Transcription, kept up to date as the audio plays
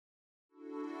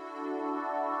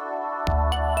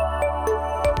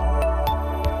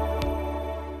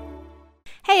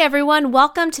everyone,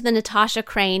 welcome to the Natasha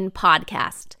Crane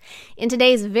podcast. In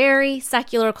today's very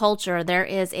secular culture, there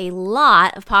is a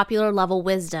lot of popular level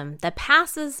wisdom that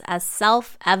passes as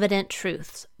self-evident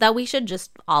truths that we should just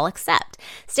all accept.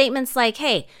 Statements like,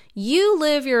 hey, you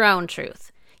live your own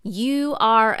truth. You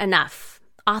are enough.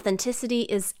 Authenticity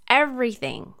is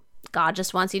everything. God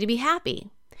just wants you to be happy.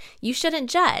 You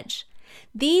shouldn't judge.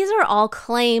 These are all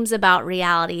claims about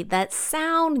reality that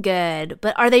sound good,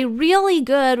 but are they really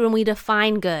good when we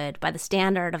define good by the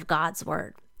standard of God's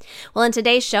word? Well, in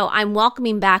today's show, I'm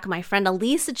welcoming back my friend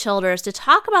Alisa Childers to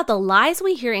talk about the lies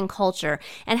we hear in culture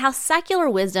and how secular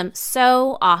wisdom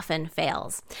so often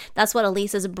fails. That's what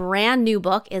Alisa's brand new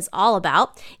book is all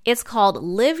about. It's called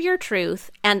Live Your Truth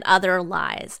and Other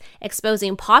Lies,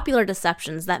 exposing popular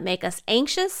deceptions that make us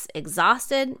anxious,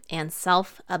 exhausted, and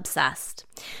self-obsessed.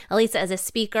 Alisa is a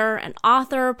speaker, an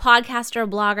author, podcaster,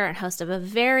 blogger, and host of a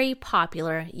very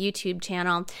popular YouTube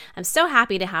channel. I'm so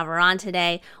happy to have her on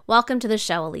today. Welcome to the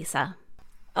show, Alisa.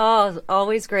 Oh,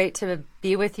 always great to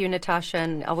be with you, Natasha,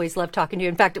 and always love talking to you.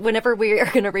 In fact, whenever we are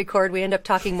going to record, we end up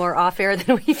talking more off air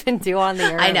than we even do on the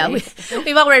air. I know.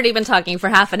 We've already been talking for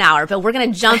half an hour, but we're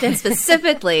going to jump in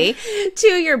specifically to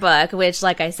your book, which,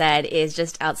 like I said, is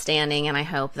just outstanding. And I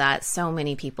hope that so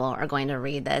many people are going to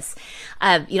read this.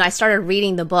 I started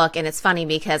reading the book, and it's funny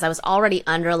because I was already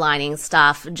underlining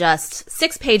stuff just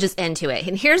 6 pages into it.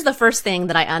 And here's the first thing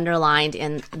that I underlined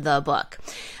in the book.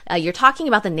 You're talking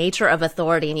about the nature of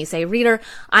authority, and you say, reader,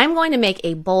 I'm going to make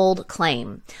a bold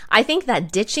claim. I think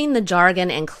that ditching the jargon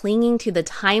and clinging to the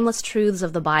timeless truths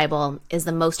of the Bible is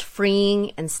the most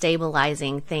freeing and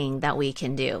stabilizing thing that we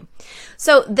can do.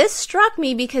 So this struck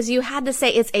me because you had to say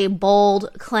it's a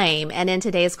bold claim, and in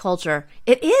today's culture,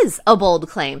 it is a bold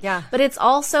claim. Yeah. But it's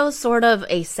also sort of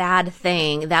a sad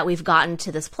thing that we've gotten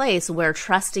to this place where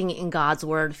trusting in God's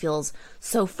word feels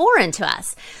so foreign to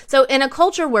us. So in a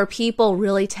culture where people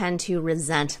really tend to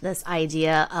resent this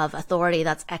idea of authority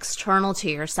that's external to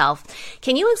yourself,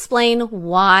 can you explain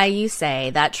why you say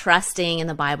that trusting in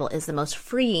the Bible is the most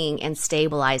freeing and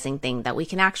stabilizing thing that we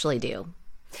can actually do?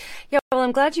 Yeah, well,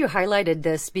 I'm glad you highlighted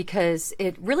this because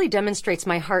it really demonstrates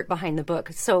my heart behind the book.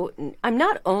 So I'm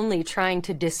not only trying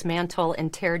to dismantle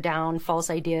and tear down false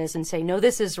ideas and say, no,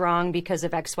 this is wrong because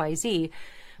of X, Y, Z,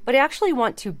 but I actually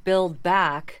want to build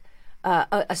back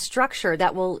a structure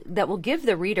that will give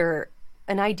the reader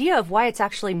an idea of why it's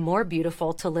actually more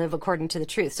beautiful to live according to the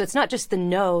truth. So it's not just the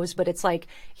no's, but it's like,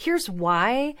 here's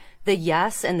why the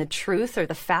yes and the truth or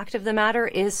the fact of the matter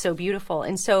is so beautiful.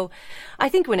 And so I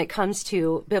think when it comes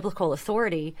to biblical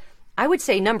authority, I would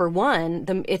say number one,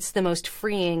 it's the most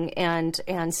freeing and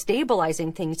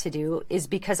stabilizing thing to do is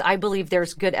because I believe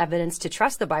there's good evidence to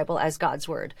trust the Bible as God's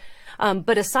word.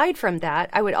 But aside from that,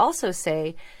 I would also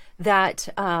say that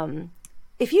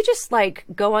if you just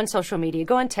go on social media,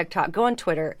 go on TikTok, go on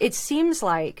Twitter, it seems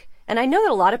like, and I know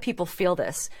that a lot of people feel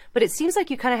this, but it seems like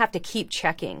you kind of have to keep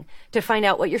checking to find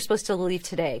out what you're supposed to believe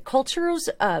today. Culture's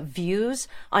views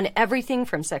on everything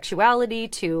from sexuality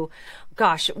to,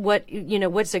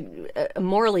 what's a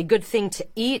morally good thing to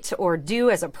eat or do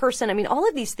as a person. I mean, all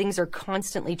of these things are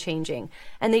constantly changing,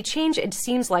 and they change. It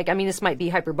seems like, this might be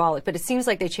hyperbolic, but it seems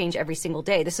like they change every single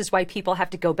day. This is why people have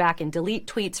to go back and delete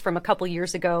tweets from a couple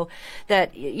years ago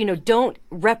that, don't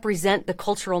represent the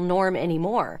cultural norm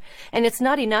anymore. And it's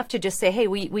not enough to just say, hey,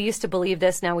 we used to believe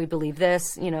this, now we believe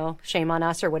this, shame on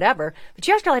us or whatever. But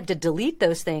you actually have to delete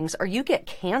those things or you get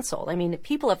canceled.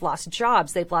 People have lost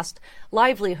jobs, they've lost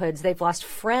livelihoods, they've lost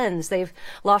friends, they've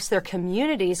lost their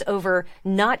communities over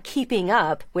not keeping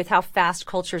up with how fast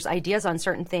culture's ideas on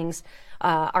certain things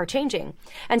are changing.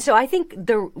 And so I think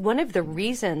one of the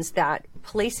reasons that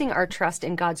placing our trust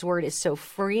in God's word is so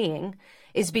freeing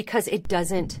is because it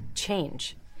doesn't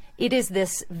change. It is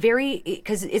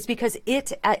because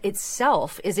it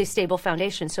itself is a stable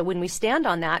foundation. So when we stand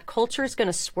on that, culture is going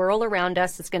to swirl around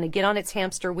us. It's going to get on its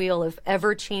hamster wheel of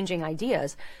ever-changing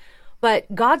ideas.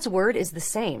 But God's word is the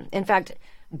same. In fact,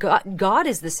 God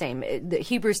is the same. The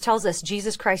Hebrews tells us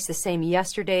Jesus Christ the same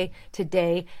yesterday,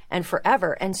 today, and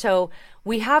forever. And so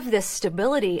we have this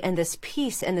stability and this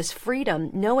peace and this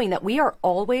freedom knowing that we are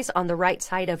always on the right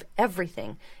side of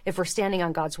everything if we're standing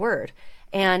on God's word.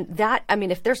 And that,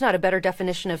 if there's not a better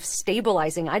definition of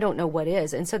stabilizing, I don't know what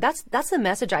is. And so that's the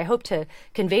message I hope to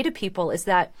convey to people is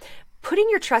that putting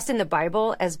your trust in the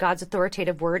Bible as God's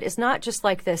authoritative word is not just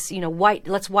like this,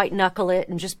 let's white knuckle it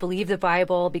and just believe the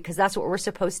Bible because that's what we're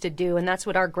supposed to do and that's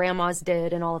what our grandmas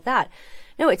did and all of that.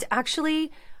 No, it's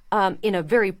actually in a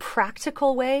very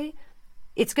practical way,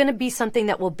 it's going to be something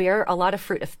that will bear a lot of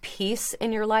fruit of peace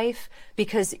in your life,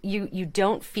 because you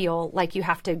don't feel like you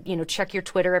have to, check your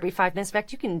Twitter every 5 minutes. In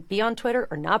fact, you can be on Twitter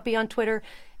or not be on Twitter.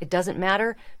 It doesn't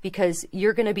matter, because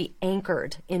you're going to be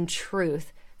anchored in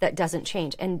truth that doesn't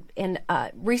change. And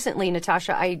recently,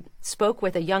 Natasha, I spoke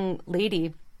with a young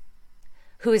lady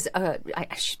who is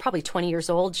she's probably 20 years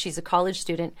old. She's a college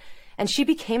student. And she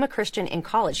became a Christian in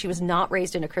college. She was not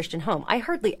raised in a Christian home. I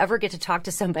hardly ever get to talk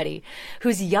to somebody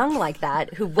who's young like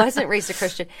that, who wasn't raised a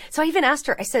Christian. So I even asked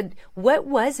her, I said, what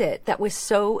was it that was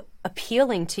so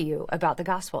appealing to you about the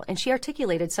gospel? And she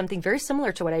articulated something very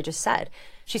similar to what I just said.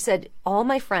 She said, all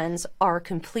my friends are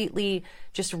completely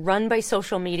just run by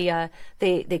social media.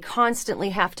 They constantly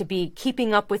have to be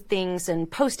keeping up with things and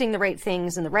posting the right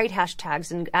things and the right hashtags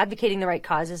and advocating the right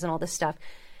causes and all this stuff.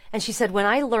 And she said, when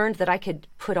I learned that I could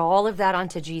put all of that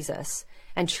onto Jesus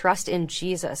and trust in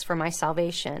Jesus for my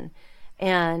salvation,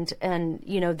 and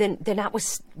then that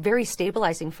was very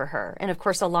stabilizing for her. And of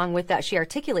course, along with that, she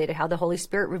articulated how the Holy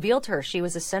Spirit revealed to her she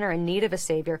was a sinner in need of a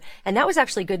Savior. And that was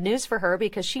actually good news for her,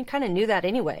 because she kind of knew that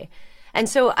anyway. And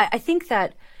so I think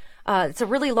that it's a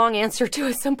really long answer to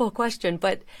a simple question,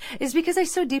 but it's because I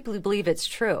so deeply believe it's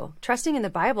true. Trusting in the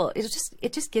Bible,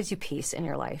 it just gives you peace in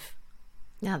your life.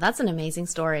 Yeah, that's an amazing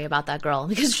story about that girl,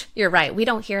 because you're right. We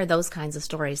don't hear those kinds of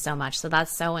stories so much. So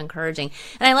that's so encouraging.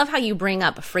 And I love how you bring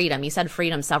up freedom. You said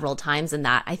freedom several times in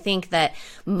that. I think that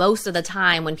most of the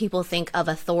time when people think of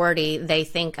authority, they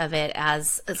think of it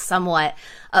as somewhat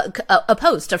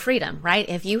opposed to freedom, right?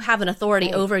 If you have an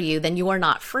authority over you, then you are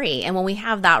not free. And when we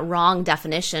have that wrong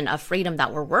definition of freedom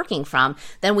that we're working from,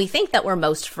 then we think that we're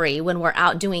most free when we're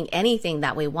out doing anything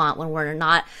that we want, when we're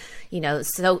not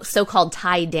so-called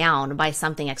tied down by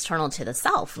something external to the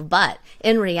self. But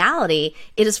in reality,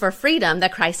 it is for freedom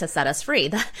that Christ has set us free.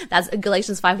 That's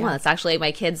Galatians 5:1. Yeah. That's actually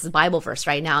my kid's Bible verse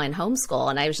right now in homeschool.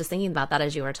 And I was just thinking about that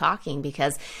as you were talking,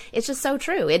 because it's just so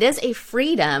true. It is a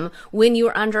freedom when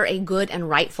you're under a good and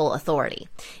rightful authority.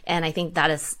 And I think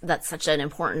that's such an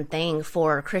important thing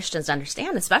for Christians to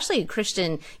understand, especially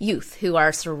Christian youth who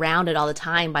are surrounded all the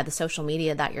time by the social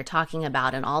media that you're talking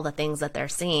about and all the things that they're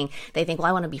seeing. They think, well,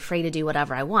 I want to be free to do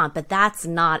whatever I want, but that's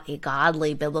not a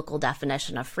godly biblical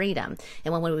definition of freedom.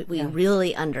 And when we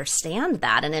really understand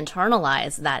that and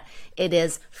internalize that it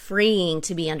is freeing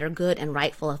to be under good and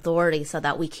rightful authority so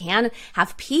that we can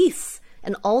have peace,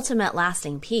 an ultimate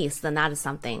lasting peace, then that is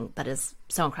something that is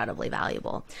so incredibly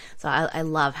valuable. So I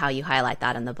love how you highlight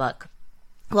that in the book.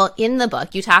 Well, in the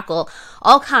book, you tackle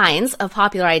all kinds of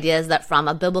popular ideas that from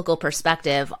a biblical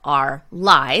perspective are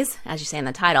lies, as you say in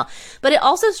the title. But it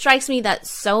also strikes me that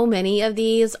so many of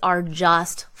these are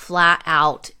just flat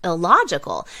out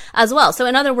illogical as well. So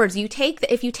in other words,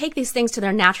 if you take these things to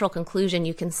their natural conclusion,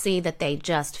 you can see that they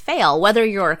just fail, whether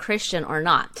you're a Christian or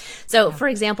not. So for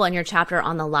example, in your chapter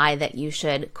on the lie that you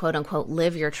should, quote unquote,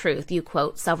 live your truth, you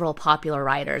quote several popular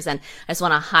writers. And I just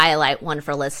want to highlight one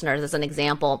for listeners as an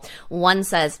example. One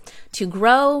says, to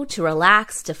grow, to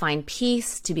relax, to find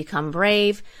peace, to become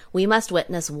brave, we must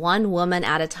witness one woman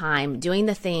at a time doing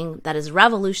the thing that is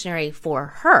revolutionary for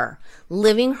her,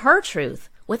 living her truth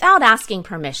without asking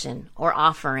permission or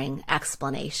offering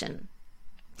explanation.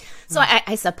 So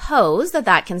I suppose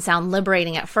that can sound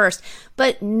liberating at first,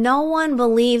 but no one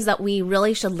believes that we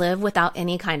really should live without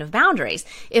any kind of boundaries.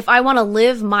 If I want to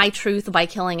live my truth by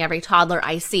killing every toddler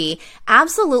I see,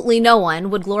 absolutely no one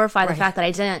would glorify the fact that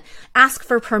I didn't ask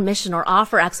for permission or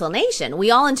offer explanation.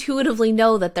 We all intuitively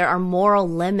know that there are moral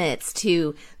limits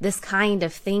to this kind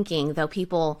of thinking, though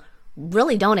people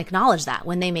really don't acknowledge that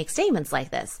when they make statements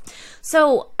like this.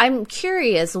 So I'm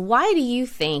curious, why do you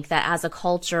think that as a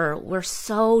culture, we're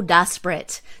so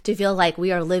desperate to feel like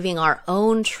we are living our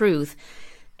own truth?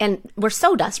 And we're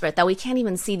so desperate that we can't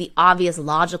even see the obvious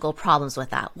logical problems with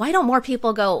that. Why don't more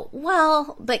people go,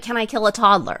 well, but can I kill a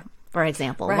toddler, for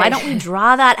example? Right. Why don't we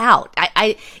draw that out?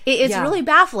 It's really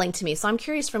baffling to me. So I'm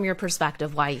curious from your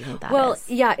perspective why you think that is. Well,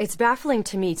 yeah, it's baffling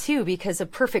to me too, because a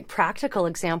perfect practical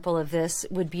example of this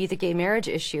would be the gay marriage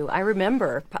issue. I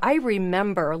remember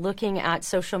looking at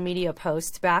social media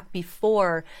posts back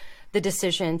before the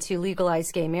decision to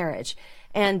legalize gay marriage.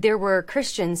 And there were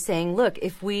Christians saying, look,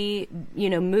 if we,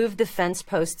 move the fence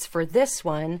posts for this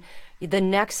one, the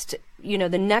next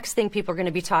thing people are going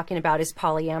to be talking about is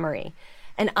polyamory.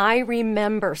 And I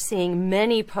remember seeing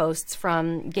many posts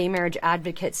from gay marriage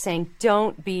advocates saying,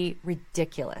 don't be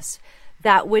ridiculous.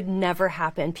 That would never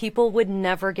happen. People would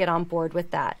never get on board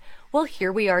with that. Well,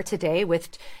 here we are today with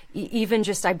even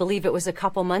just, I believe it was a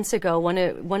couple months ago, one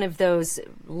of those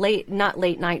not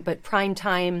late night, but prime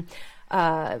time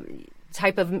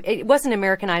type of, it wasn't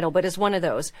American Idol, but it's one of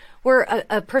those where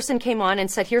a person came on and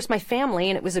said, here's my family.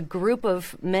 And it was a group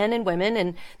of men and women.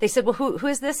 And they said, well, who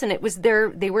is this? And it was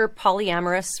they were a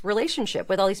polyamorous relationship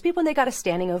with all these people, and they got a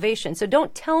standing ovation. So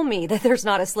don't tell me that there's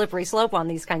not a slippery slope on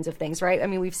these kinds of things, right? I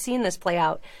mean, we've seen this play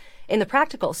out in the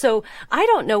practical. So I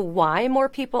don't know why more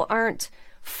people aren't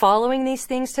following these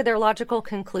things to their logical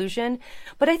conclusion.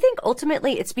 But I think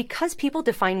ultimately it's because people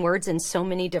define words in so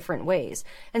many different ways.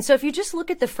 And so if you just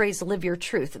look at the phrase live your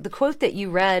truth, the quote that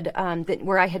you read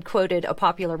where I had quoted a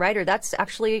popular writer, that's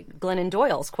actually Glennon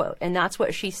Doyle's quote. And that's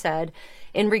what she said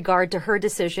in regard to her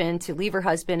decision to leave her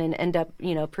husband and end up,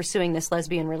 pursuing this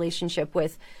lesbian relationship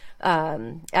with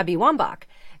Abby Wambach.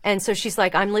 And so she's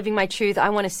like, I'm living my truth. I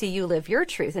want to see you live your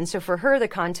truth. And so for her, the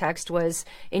context was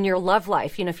in your love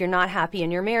life. If you're not happy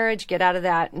in your marriage, get out of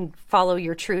that and follow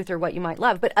your truth or what you might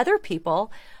love. But other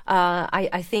people,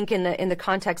 I think in the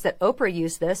context that Oprah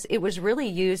used this, it was really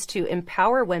used to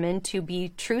empower women to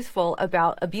be truthful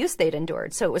about abuse they'd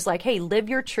endured. So it was like, hey, live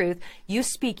your truth. You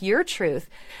speak your truth.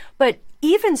 But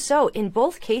even so, in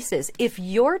both cases, if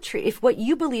what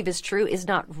you believe is true is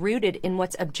not rooted in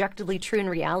what's objectively true in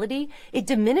reality, it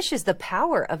diminishes the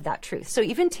power of that truth. So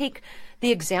even take the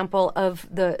example of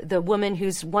the woman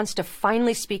who wants to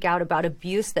finally speak out about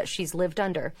abuse that she's lived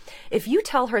under. If you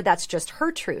tell her that's just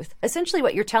her truth, essentially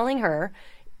what you're telling her,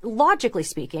 logically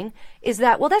speaking, is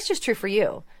that, well, that's just true for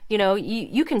you.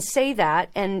 You can say that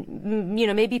and,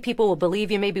 maybe people will believe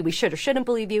you. Maybe we should or shouldn't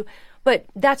believe you, but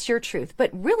that's your truth. But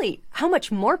really, how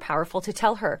much more powerful to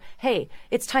tell her, hey,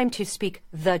 it's time to speak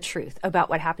the truth about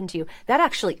what happened to you. That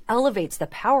actually elevates the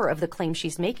power of the claim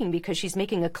she's making, because she's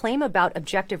making a claim about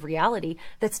objective reality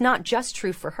that's not just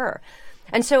true for her.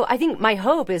 And so I think my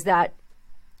hope is that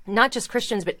not just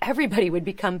Christians, but everybody would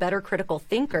become better critical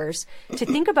thinkers to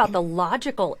think about the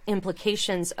logical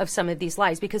implications of some of these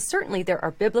lies, because certainly there are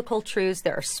biblical truths,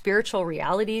 there are spiritual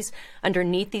realities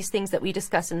underneath these things that we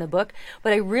discuss in the book.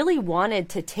 But I really wanted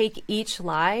to take each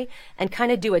lie and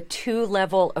kind of do a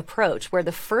 2-level approach, where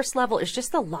the first level is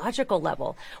just the logical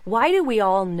level. Why do we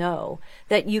all know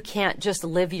that you can't just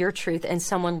live your truth and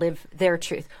someone live their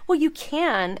truth? Well, you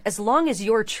can, as long as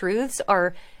your truths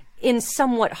are in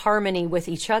somewhat harmony with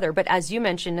each other. But as you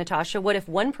mentioned, Natasha, what if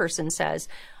one person says,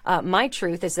 my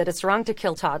truth is that it's wrong to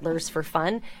kill toddlers for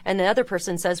fun, and the other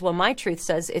person says, well, my truth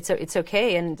says it's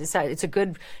okay, and it's a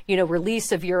good,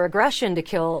 release of your aggression to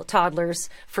kill toddlers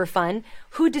for fun.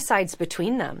 Who decides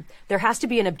between them? There has to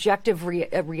be an objective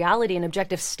reality, an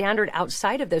objective standard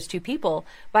outside of those two people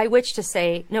by which to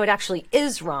say, no, it actually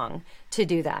is wrong to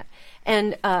do that.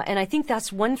 And I think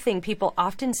that's one thing people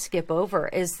often skip over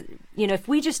is, if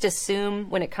we just assume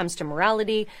when it comes to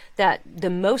morality that the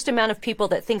most amount of people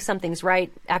that think something's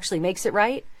right actually makes it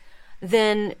right,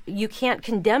 then you can't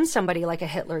condemn somebody like a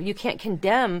Hitler. You can't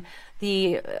condemn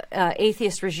the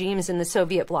atheist regimes in the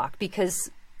Soviet bloc,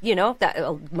 because,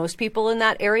 that most people in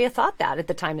that area thought that at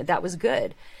the time that was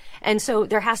good. And so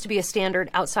there has to be a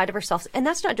standard outside of ourselves. And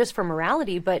that's not just for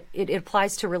morality, but it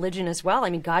applies to religion as well.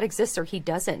 I mean, God exists or he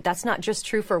doesn't. That's not just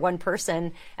true for one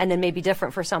person and then maybe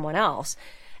different for someone else.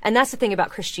 And that's the thing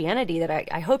about Christianity that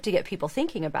I hope to get people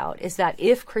thinking about, is that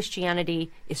if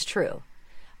Christianity is true,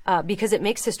 because it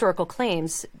makes historical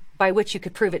claims by which you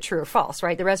could prove it true or false,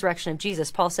 right? The resurrection of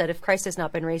Jesus, Paul said, if Christ has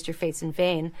not been raised, your faith's in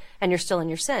vain and you're still in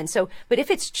your sin. So, but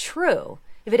if it's true,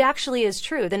 if it actually is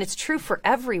true, then it's true for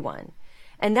everyone.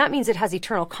 And that means it has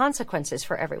eternal consequences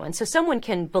for everyone. So someone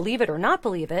can believe it or not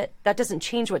believe it. That doesn't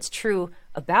change what's true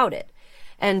about it.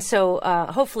 And so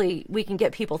hopefully we can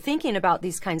get people thinking about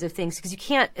these kinds of things, because you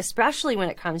can't, especially when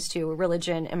it comes to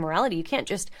religion and morality, you can't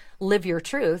just live your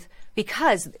truth,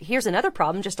 because here's another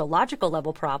problem, just a logical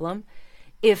level problem.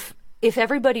 If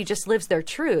everybody just lives their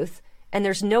truth and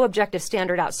there's no objective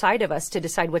standard outside of us to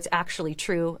decide what's actually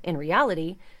true in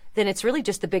reality, then it's really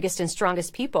just the biggest and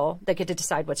strongest people that get to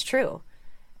decide what's true.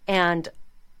 And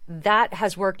that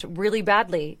has worked really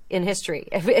badly in history.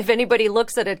 If anybody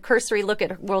looks at a cursory look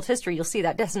at world history, you'll see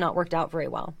that has not worked out very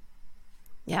well.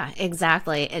 Yeah,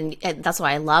 exactly. And that's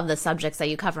why I love the subjects that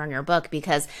you cover in your book,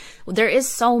 because there is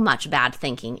so much bad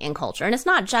thinking in culture. And it's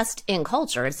not just in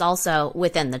culture, it's also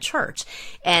within the church.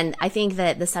 And I think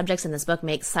that the subjects in this book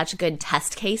make such good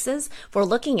test cases for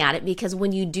looking at it, because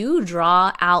when you do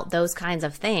draw out those kinds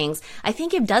of things, I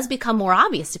think it does become more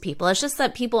obvious to people. It's just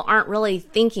that people aren't really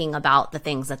thinking about the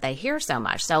things that they hear so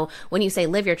much. So when you say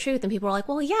live your truth, and people are like,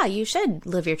 well, yeah, you should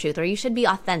live your truth, or you should be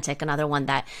authentic, another one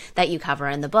that you cover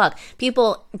in the book.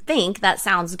 People people think that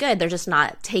sounds good. They're just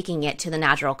not taking it to the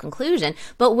natural conclusion.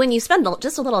 But when you spend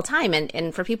just a little time,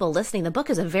 and for people listening, the book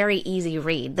is a very easy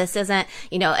read. This isn't,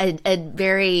 a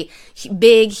very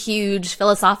big, huge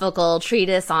philosophical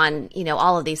treatise on,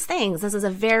 all of these things. This is a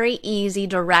very easy,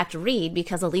 direct read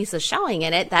because Alisa's showing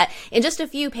in it that in just a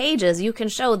few pages, you can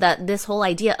show that this whole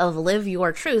idea of live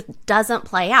your truth doesn't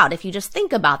play out if you just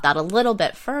think about that a little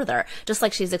bit further, just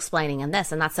like she's explaining in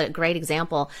this. And that's a great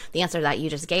example, the answer that you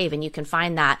just gave. And you can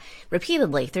find that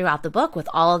repeatedly throughout the book with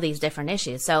all of these different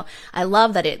issues. So I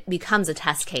love that it becomes a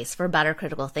test case for better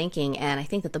critical thinking. And I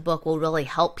think that the book will really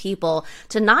help people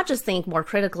to not just think more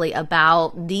critically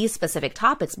about these specific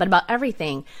topics, but about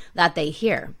everything that they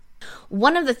hear.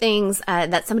 One of the things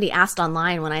that somebody asked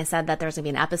online when I said that there's going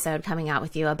to be an episode coming out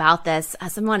with you about this,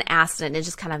 someone asked, and it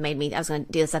just kind of made me, I was going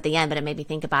to do this at the end, but it made me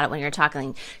think about it when you were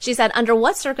talking. She said, under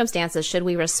what circumstances should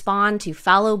we respond to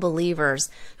fellow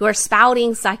believers who are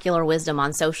spouting secular wisdom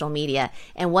on social media?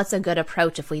 And what's a good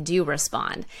approach if we do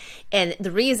respond? And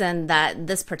the reason that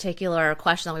this particular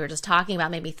question that we were just talking about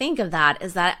made me think of that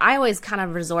is that I always kind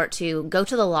of resort to go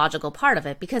to the logical part of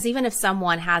it, because even if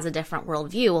someone has a different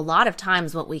worldview, a lot of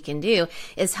times what we can do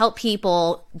is help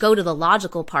people go to the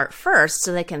logical part first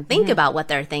so they can think about what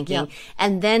they're thinking.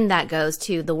 And then that goes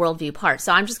to the worldview part.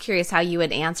 So I'm just curious how you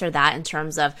would answer that in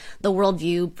terms of the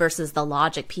worldview versus the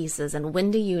logic pieces. And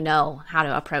when do you know how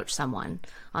to approach someone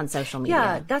on social media?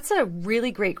 Yeah, that's a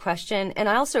really great question. And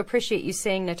I also appreciate you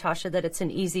saying, Natasha, that it's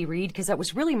an easy read, because that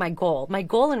was really my goal. My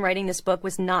goal in writing this book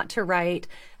was not to write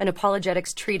an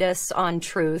apologetics treatise on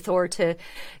truth or to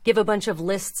give a bunch of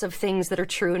lists of things that are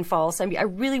true and false. I mean, I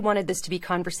really wanted this to be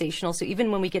conversational. So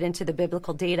even when we get into the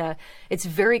biblical data, it's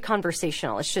very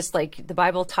conversational. It's just like the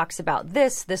Bible talks about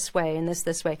this way and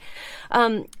this way.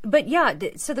 But yeah,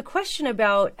 so the question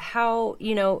about how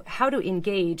to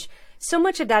engage, so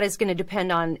much of that is going to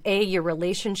depend on your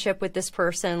relationship with this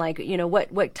person. Like,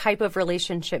 what type of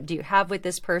relationship do you have with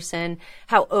this person?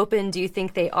 How open do you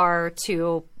think they are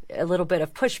to a little bit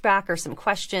of pushback or some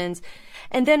questions?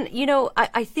 And then,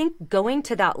 I think going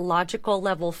to that logical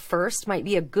level first might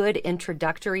be a good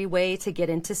introductory way to get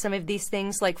into some of these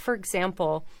things. Like, for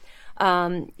example,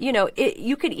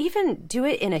 you could even do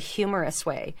it in a humorous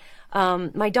way.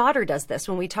 My daughter does this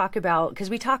when we talk about, because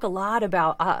we talk a lot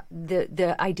about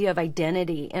the idea of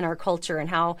identity in our culture and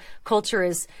how culture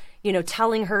is,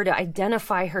 telling her to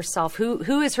identify herself,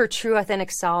 who is her true authentic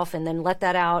self, and then let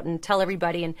that out and tell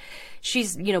everybody. And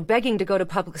she's, begging to go to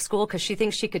public school because she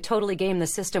thinks she could totally game the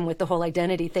system with the whole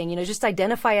identity thing. Just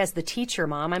identify as the teacher,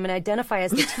 Mom. I'm going to identify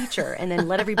as the teacher, and then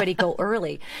let everybody go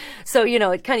early. So, you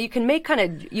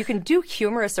can do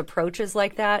humorous approaches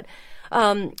like that.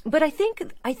 But I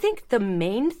think the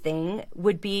main thing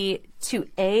would be to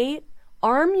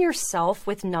arm yourself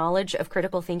with knowledge of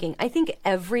critical thinking. I think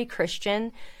every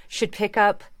Christian should pick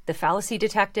up The Fallacy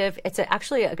Detective. It's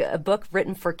actually a book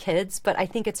written for kids, but I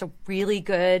think it's a really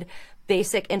good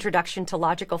basic introduction to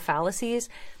logical fallacies.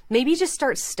 Maybe just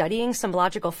start studying some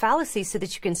logical fallacies so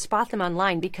that you can spot them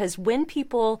online, because when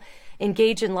people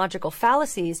engage in logical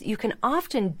fallacies, you can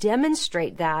often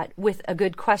demonstrate that with a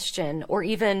good question, or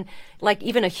even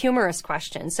a humorous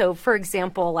question. So for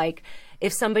example, like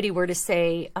if somebody were to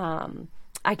say,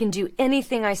 I can do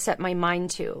anything I set my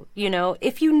mind to,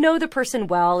 if you know the person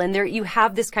well and you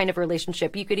have this kind of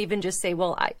relationship, you could even just say,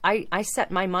 well, I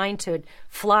set my mind to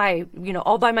fly,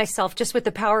 all by myself, just with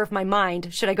the power of my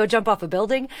mind. Should I go jump off a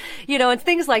building? And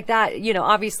things like that.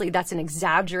 Obviously that's an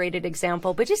exaggerated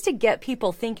example, but just to get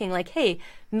people thinking like, hey,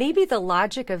 maybe the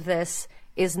logic of this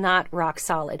is not rock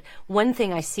solid. One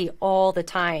thing I see all the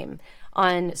time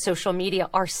on social media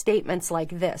are statements like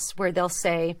this, where they'll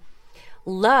say,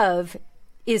 love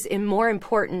is more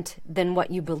important than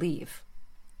what you believe.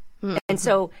 Mm-hmm. And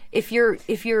so if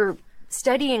you're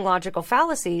studying logical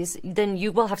fallacies, then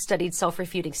you will have studied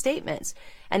self-refuting statements.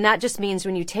 And that just means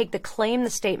when you take the claim the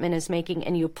statement is making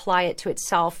and you apply it to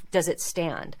itself, does it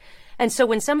stand? And so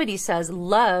when somebody says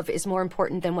love is more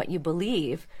important than what you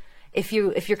believe, if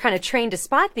you're kind of trained to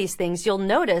spot these things, you'll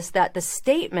notice that the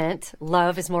statement,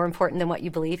 love is more important than what you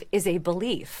believe, is a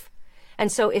belief.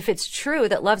 And so if it's true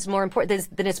that love's more important,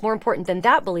 then it's more important than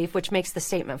that belief, which makes the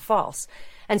statement false.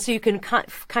 And so you can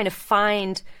kind of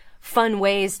find fun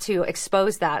ways to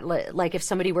expose that. Like if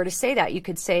somebody were to say that, you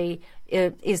could say,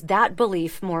 is that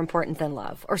belief more important than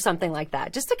love, or something like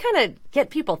that, just to kind of get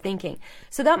people thinking.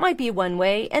 So that might be one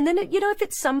way. And then, if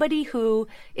it's somebody who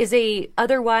is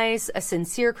otherwise a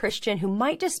sincere Christian who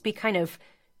might just be kind of,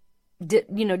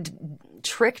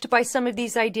 tricked by some of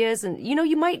these ideas, and,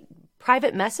 you might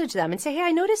private message them and say, hey,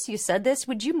 I noticed you said this.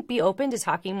 Would you be open to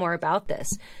talking more about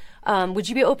this? Would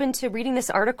you be open to reading this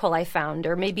article I found,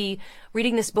 or maybe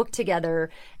reading this book together?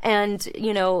 And,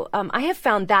 I have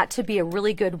found that to be a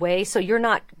really good way. So you're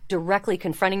not directly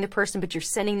confronting the person, but you're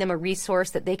sending them a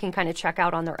resource that they can kind of check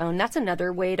out on their own. That's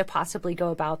another way to possibly go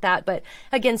about that. But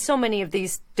again, so many of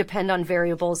these depend on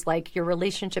variables like your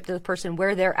relationship to the person,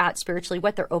 where they're at spiritually,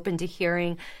 what they're open to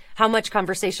hearing, how much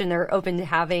conversation they're open to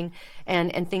having,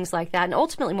 and things like that. And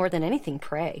ultimately, more than anything,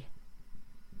 pray.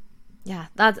 Yeah,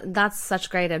 that's such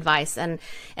great advice. And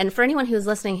for anyone who's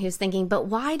listening who's thinking, but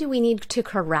why do we need to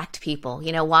correct people?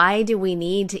 Why do we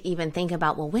need to even think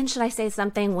about, well, when should I say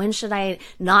something? When should I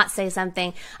not say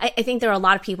something? I think there are a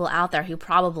lot of people out there who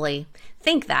probably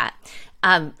think that.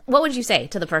 What would you say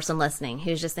to the person listening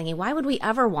who's just thinking, why would we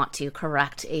ever want to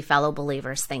correct a fellow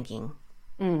believer's thinking?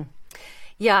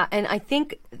 Yeah, and I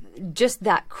think just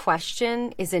that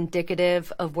question is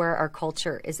indicative of where our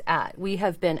culture is at. We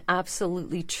have been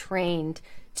absolutely trained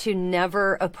to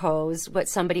never oppose what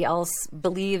somebody else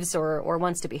believes or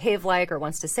wants to behave like or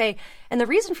wants to say. And the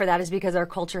reason for that is because our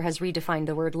culture has redefined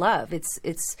the word love.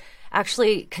 It's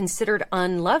actually considered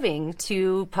unloving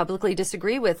to publicly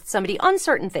disagree with somebody on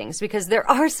certain things, because there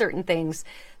are certain things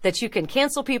that you can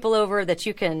cancel people over, that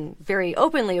you can very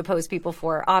openly oppose people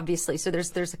for, obviously. So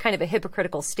there's a kind of a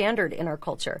hypocritical standard in our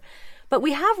culture. But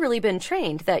we have really been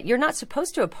trained that you're not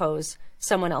supposed to oppose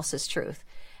someone else's truth.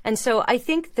 And so I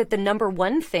think that the number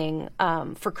one thing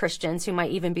for Christians who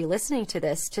might even be listening to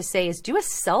this to say is do a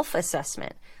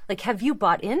self-assessment. Like, have you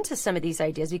bought into some of these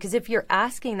ideas? Because if you're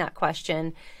asking that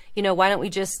question, why don't we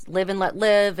just live and let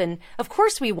live? And of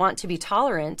course we want to be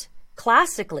tolerant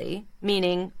classically,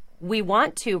 meaning we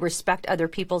want to respect other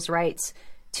people's rights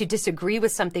to disagree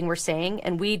with something we're saying,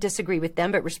 and we disagree with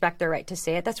them but respect their right to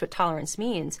say it. That's what tolerance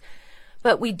means.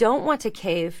 But we don't want to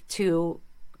cave to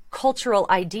cultural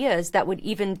ideas that would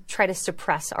even try to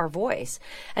suppress our voice.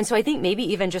 And so I think maybe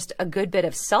even just a good bit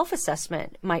of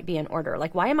self-assessment might be in order.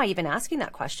 Like, why am I even asking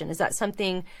that question? Is that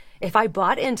something, if I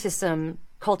bought into some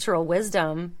cultural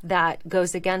wisdom that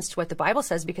goes against what the Bible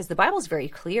says, because the Bible is very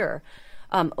clear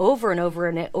over and over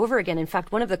and over again. In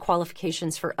fact, one of the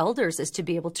qualifications for elders is to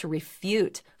be able to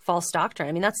refute false doctrine.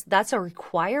 I mean, that's a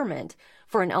requirement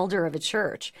for an elder of a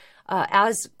church.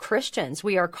 As Christians,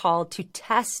 we are called to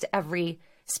test every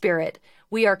spirit.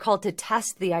 We are called to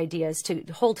test the ideas, to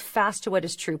hold fast to what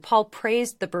is true. Paul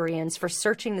praised the Bereans for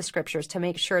searching the scriptures to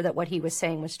make sure that what he was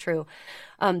saying was true.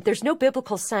 There's no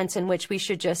biblical sense in which we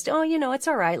should just, it's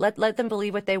all right. Let them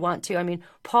believe what they want to. I mean,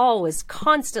 Paul was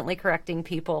constantly correcting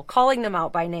people, calling them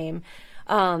out by name.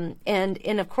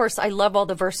 And of course, I love all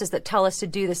the verses that tell us to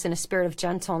do this in a spirit of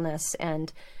gentleness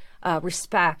and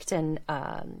respect and,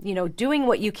 doing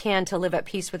what you can to live at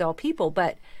peace with all people.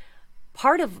 But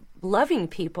part of loving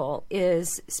people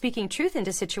is speaking truth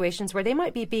into situations where they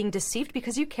might be being deceived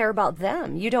because you care about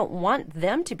them. You don't want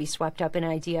them to be swept up in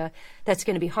an idea that's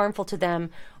going to be harmful to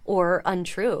them or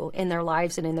untrue in their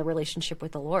lives and in their relationship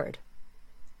with the Lord.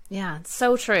 Yeah,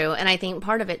 so true. And I think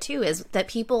part of it too is that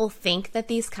people think that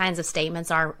these kinds of statements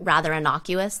are rather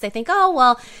innocuous. They think, oh,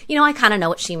 well, I kind of know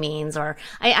what she means, or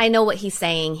I know what he's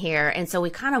saying here. And so we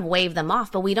kind of wave them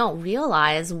off, but we don't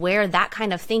realize where that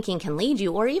kind of thinking can lead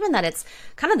you, or even that it's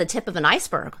kind of the tip of an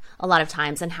iceberg a lot of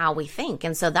times in how we think.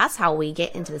 And so that's how we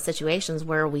get into the situations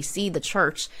where we see the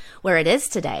church where it is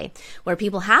today, where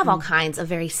people have all kinds of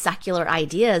very secular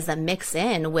ideas that mix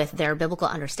in with their biblical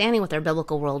understanding, with their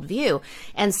biblical worldview.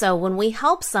 And so when we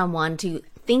help someone to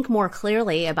think more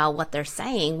clearly about what they're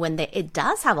saying, when it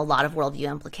does have a lot of worldview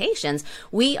implications,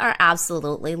 we are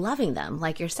absolutely loving them,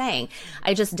 like you're saying.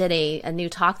 I just did a new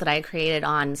talk that I created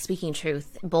on speaking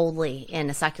truth boldly in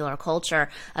a secular culture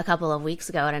a couple of weeks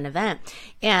ago at an event.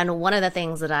 And one of the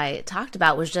things that I talked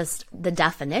about was just the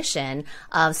definition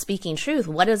of speaking truth.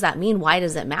 What does that mean? Why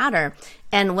does it matter?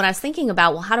 And when I was thinking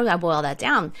about, well, how do I boil that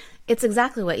down? It's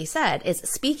exactly what you said. It's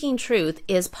speaking truth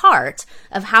is part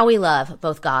of how we love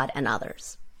both God and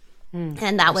others.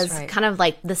 And that was right. Kind of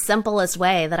like the simplest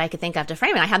way that I could think of to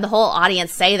frame it. I had the whole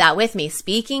audience say that with me.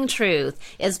 Speaking truth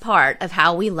is part of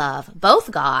how we love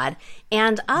both God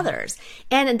and others.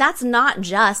 And that's not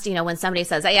just, when somebody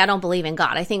says, hey, I don't believe in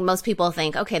God. I think most people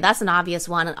think, okay, that's an obvious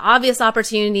one, an obvious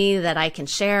opportunity that I can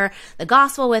share the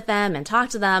gospel with them and talk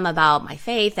to them about my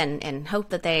faith and hope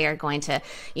that they are going to,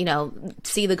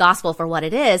 see the gospel for what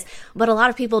it is. But a lot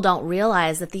of people don't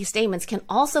realize that these statements can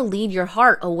also lead your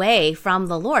heart away from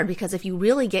the Lord, because if you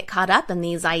really get caught up in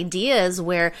these ideas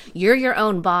where you're your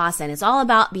own boss and it's all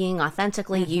about being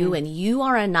authentically you and you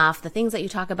are enough, the things that you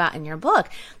talk about in your book,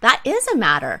 that is is a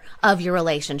matter of your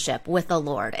relationship with the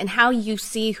Lord and how you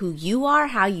see who you are,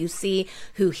 how you see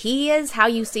who He is, how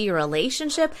you see your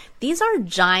relationship. These are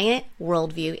giant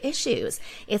worldview issues.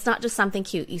 It's not just something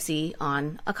cute you see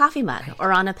on a coffee mug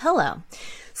or on a pillow.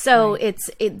 So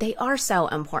they are so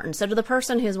important. So to the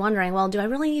person who's wondering, well, do I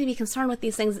really need to be concerned with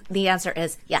these things? The answer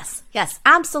is yes,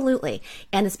 absolutely.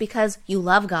 And it's because you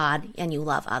love God and you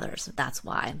love others. That's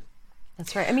why.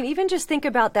 That's right. I mean, even just think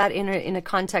about that in a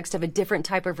context of a different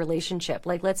type of relationship.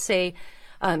 Like, let's say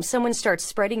someone starts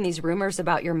spreading these rumors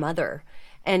about your mother,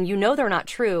 and you know they're not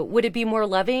true. Would it be more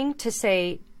loving to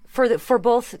say, for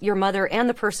both your mother and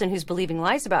the person who's believing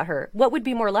lies about her, what would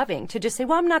be more loving? To just say,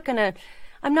 well, I'm not going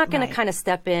to kind of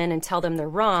step in and tell them they're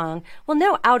wrong. Well,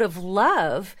 no, out of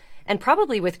love, and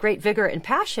probably with great vigor and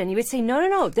passion, you would say,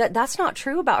 no, that's not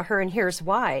true about her, and here's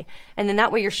why. And then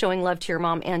that way you're showing love to your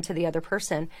mom and to the other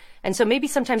person. And so maybe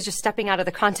sometimes just stepping out of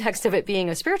the context of it being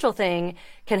a spiritual thing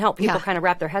can help people kind of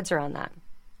wrap their heads around that.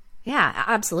 Yeah,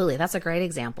 absolutely. That's a great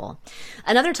example.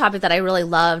 Another topic that I really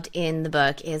loved in the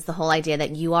book is the whole idea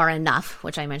that you are enough,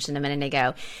 which I mentioned a minute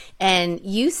ago. And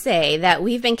you say that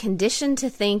we've been conditioned to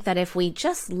think that if we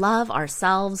just love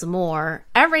ourselves more,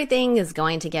 everything is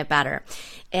going to get better.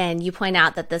 And you point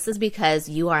out that this is because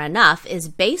you are enough is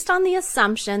based on the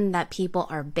assumption that people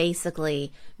are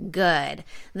basically good.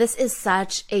 This is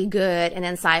such a good and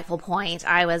insightful point.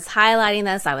 I was highlighting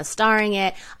this. I was starring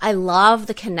it. I love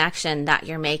the connection that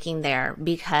you're making there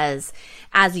because,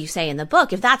 as you say in the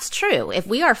book, if that's true, if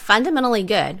we are fundamentally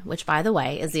good, which, by the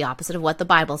way, is the opposite of what the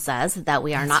Bible says, that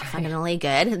we are not fundamentally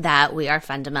good, that we are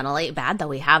fundamentally bad, that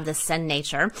we have this sin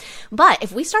nature. But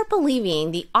if we start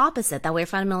believing the opposite, that we're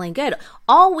fundamentally good,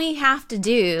 all we have to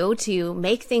do to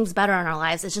make things better in our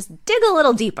lives is just dig a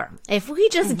little deeper. If we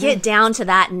just get down to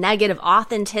that negative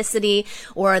authenticity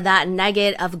or that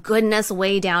nugget of goodness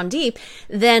way down deep,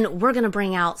 then we're going to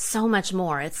bring out so much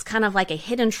more. It's kind of like a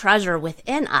hidden treasure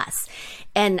within us.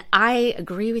 And I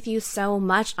agree with you so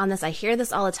much on this. I hear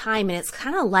this all the time, and it's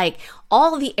kind of like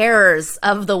all the errors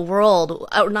of the world,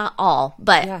 or not all,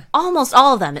 but almost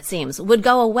all of them, it seems, would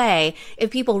go away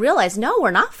if people realize, no,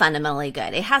 we're not fundamentally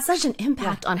good. It has such an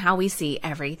impact on how we see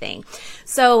everything.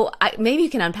 So maybe you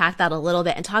can unpack that a little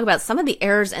bit and talk about some of the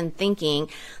errors in thinking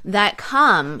that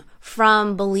come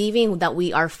from believing that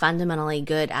we are fundamentally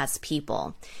good as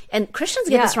people. And Christians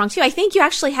get this wrong too. I think you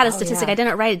actually had a statistic. I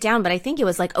didn't write it down, but I think it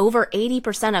was like over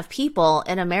 80% of people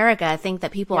in America think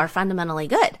that people are fundamentally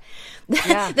good.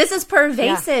 This is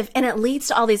pervasive and it leads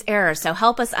to all these errors. So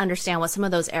help us understand what some of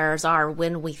those errors are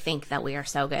when we think that we are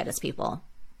so good as people.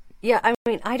 Yeah, I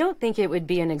mean, I don't think it would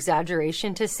be an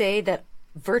exaggeration to say that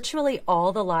virtually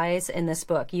all the lies in this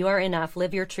book, you are enough,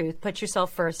 live your truth, put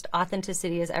yourself first,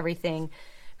 authenticity is everything,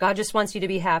 God just wants you to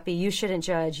be happy, you shouldn't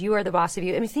judge, you are the boss of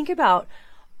you. I mean, think about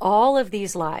all of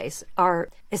these lies are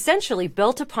essentially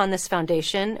built upon this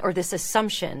foundation or this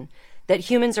assumption that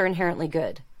humans are inherently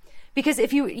good. Because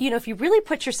if you really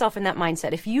put yourself in that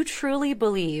mindset, if you truly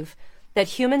believe that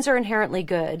humans are inherently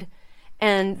good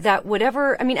and that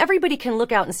everybody can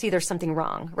look out and see there's something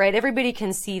wrong, right? Everybody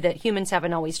can see that humans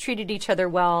haven't always treated each other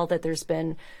well, that there's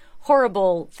been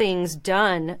horrible things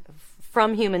done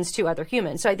from humans to other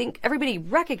humans. So I think everybody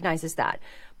recognizes that.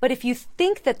 But if you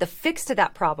think that the fix to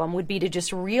that problem would be to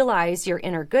just realize your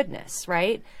inner goodness,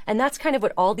 right? And that's kind of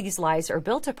what all these lies are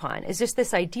built upon, is just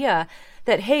this idea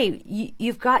that, hey,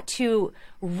 you've got to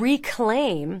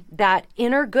reclaim that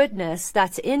inner goodness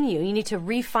that's in you. You need to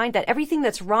refine that. Everything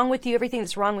that's wrong with you, everything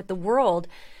that's wrong with the world,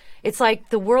 it's like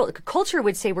culture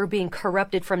would say we're being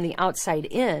corrupted from the outside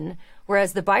in,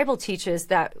 whereas the Bible teaches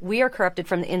that we are corrupted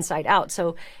from the inside out.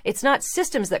 So it's not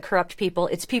systems that corrupt people,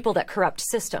 it's people that corrupt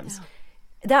systems. Yeah.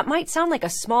 That might sound like a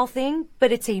small thing,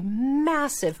 but it's a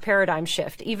massive paradigm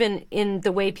shift, even in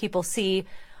the way people see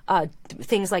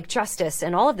things like justice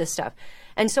and all of this stuff.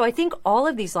 And so I think all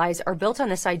of these lies are built on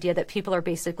this idea that people are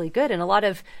basically good. And a lot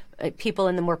of people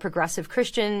in the more progressive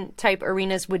Christian type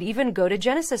arenas would even go to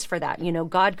Genesis for that. You know,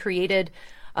 God created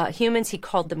humans, he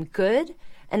called them good,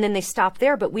 and then they stop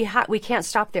there, but we can't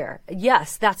stop there.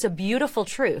 Yes, that's a beautiful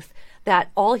truth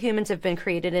that all humans have been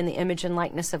created in the image and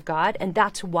likeness of God, and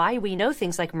that's why we know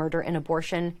things like murder and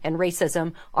abortion and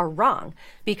racism are wrong,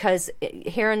 because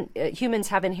humans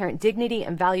have inherent dignity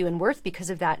and value and worth because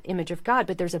of that image of God.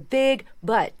 But there's a big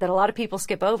but that a lot of people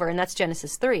skip over, and that's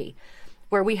Genesis 3.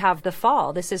 where we have the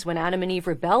fall. This is when Adam and Eve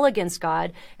rebel against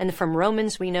God. And from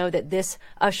Romans, we know that this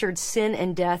ushered sin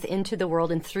and death into the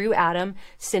world. And through Adam,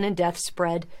 sin and death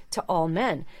spread to all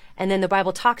men. And then the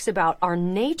Bible talks about our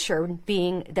nature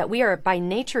being that we are by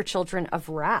nature children of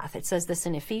wrath. It says this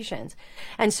in Ephesians.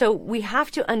 And so we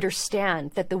have to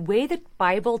understand that the way the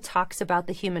Bible talks about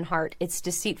the human heart, it's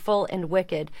deceitful and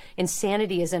wicked.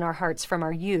 Insanity is in our hearts from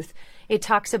our youth. It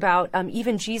talks about,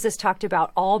 even Jesus talked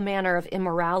about all manner of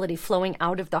immorality flowing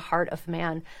out of the heart of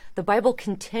man. The Bible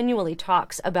continually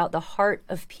talks about the heart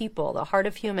of people, the heart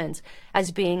of humans,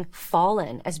 as being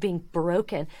fallen, as being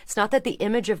broken. It's not that the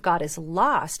image of God is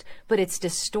lost, but it's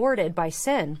distorted by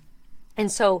sin.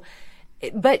 And so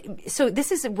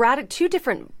this is two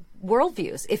different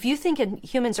worldviews. If you think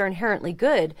humans are inherently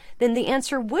good, then the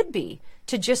answer would be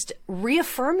to just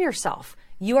reaffirm yourself.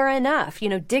 You are enough.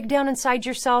 Dig down inside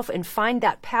yourself and find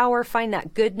that power, find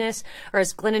that goodness, or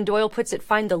as Glennon Doyle puts it,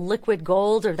 find the liquid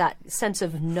gold, or that sense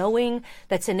of knowing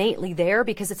that's innately there,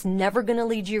 because it's never going to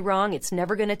lead you wrong. It's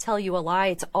never going to tell you a lie.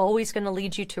 It's always going to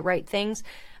lead you to right things.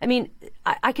 I mean,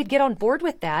 I could get on board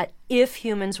with that if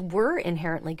humans were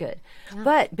inherently good. Yeah.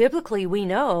 But biblically, we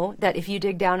know that if you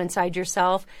dig down inside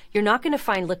yourself, you're not going to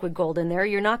find liquid gold in there.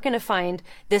 You're not going to find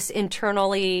this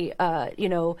internally,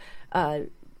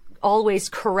 always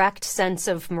correct sense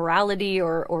of morality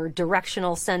or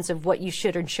directional sense of what you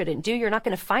should and shouldn't do. You're not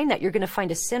going to find that. You're going to find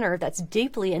a sinner that's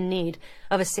deeply in need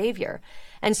of a savior.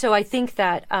 And so I think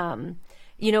that,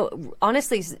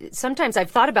 honestly, sometimes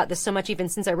I've thought about this so much, even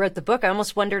since I wrote the book. I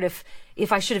almost wondered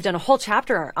if I should have done a whole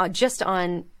chapter just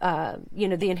on,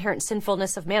 the inherent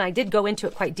sinfulness of man. I did go into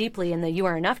it quite deeply in the You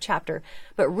Are Enough chapter,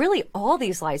 but really all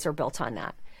these lies are built on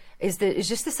that. Is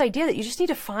just this idea that you just need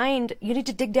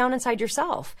to dig down inside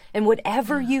yourself. And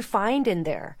whatever you find in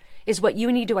there is what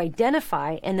you need to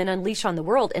identify and then unleash on the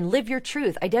world and live your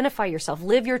truth. Identify yourself,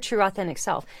 live your true, authentic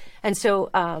self. And so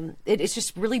it's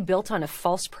just really built on a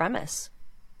false premise.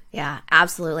 Yeah,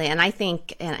 absolutely. And I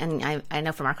think, and I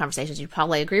know from our conversations, you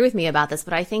probably agree with me about this,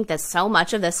 but I think that so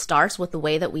much of this starts with the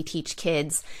way that we teach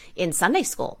kids in Sunday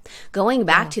school. Going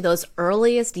back to those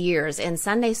earliest years in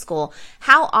Sunday school,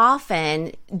 how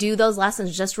often do those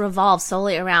lessons just revolve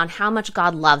solely around how much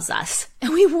God loves us?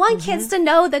 And we want kids to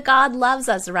know that God loves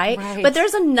us, right? But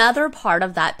there's another part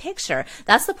of that picture.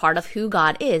 That's the part of who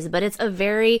God is, but it's a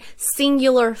very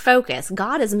singular focus.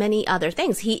 God is many other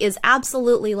things. He is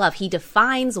absolutely love. He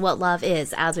defines what love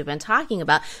is, as we've been talking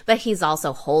about, but he's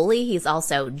also holy. He's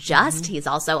also just. He's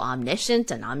also omniscient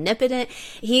and omnipotent.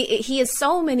 He is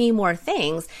so many more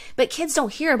things, but kids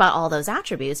don't hear about all those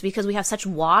attributes because we have such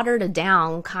watered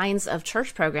down kinds of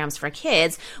church programs for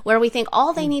kids where we think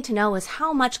all they need to know is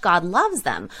how much God loves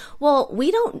them. Well,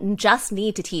 we don't just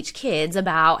need to teach kids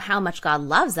about how much God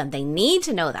loves them. They need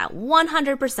to know that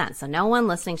 100%. So no one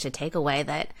listening should take away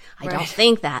that I don't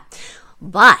think that.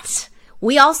 But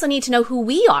we also need to know who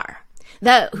we are.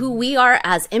 Who we are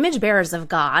as image bearers of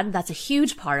God. That's a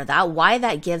huge part of that. Why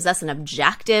that gives us an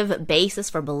objective basis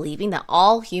for believing that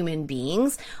all human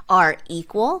beings are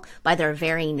equal by their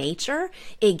very nature.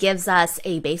 It gives us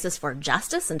a basis for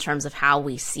justice in terms of how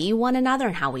we see one another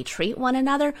and how we treat one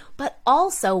another. But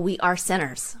also we are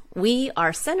sinners. We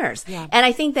are sinners. Yeah. And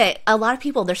I think that a lot of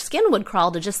people, their skin would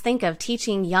crawl to just think of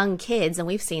teaching young kids, and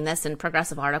we've seen this in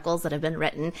progressive articles that have been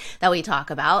written that we talk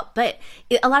about, but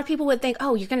a lot of people would think,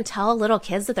 oh, you're going to tell little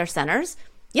kids that they're sinners?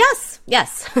 Yes.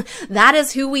 That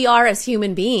is who we are as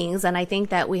human beings. And I think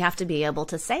that we have to be able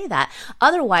to say that.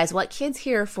 Otherwise, what kids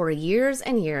hear for years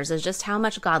and years is just how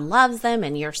much God loves them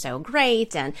and you're so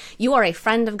great and you are a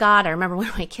friend of God. I remember when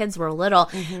my kids were little,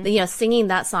 singing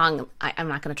that song. I'm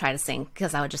not going to try to sing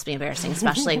because that would just be embarrassing,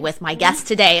 especially with my guest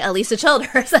today, Alisa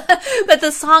Childers. But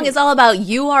the song is all about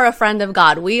you are a friend of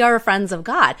God. We are friends of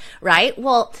God, right?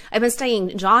 Well, I've been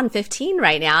studying John 15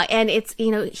 right now, and it's,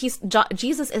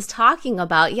 Jesus is talking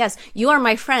about, yes, you are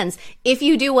my friends if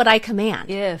you do what I command.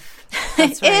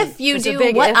 That's right. If you do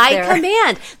what I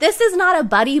command. This is not a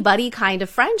buddy-buddy kind of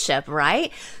friendship,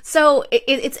 right? So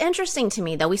it's interesting to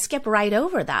me that we skip right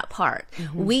over that part.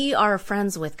 We are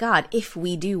friends with God if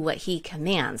we do what he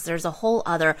commands. There's a whole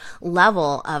other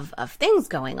level of things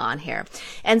going on here.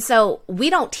 And so we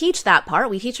don't teach that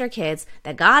part. We teach our kids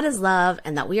that God is love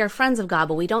and that we are friends of God,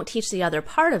 but we don't teach the other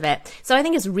part of it. So I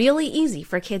think it's really easy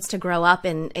for kids to grow up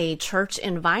in a church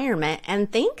environment and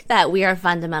think that we are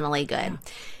fundamentally good. Yeah.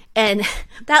 And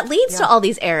that leads to all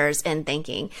these errors in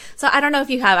thinking. So I don't know if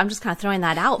you have, I'm just kind of throwing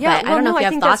that out, but I don't know if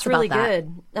you have thoughts about that.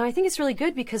 Good. No, I think it's really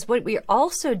good because what we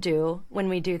also do when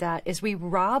we do that is we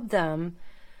rob them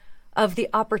of the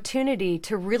opportunity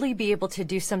to really be able to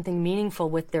do something meaningful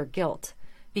with their guilt.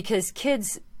 Because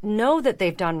kids know that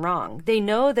they've done wrong. They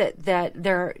know that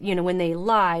they're, when they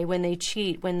lie, when they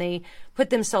cheat, when they put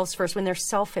themselves first, when they're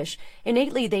selfish,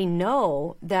 innately they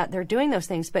know that they're doing those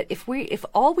things. But if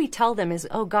all we tell them is,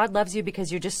 oh, God loves you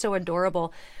because you're just so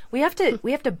adorable, we have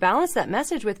to balance that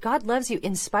message with God loves you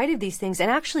in spite of these things, and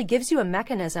actually gives you a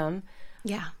mechanism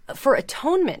for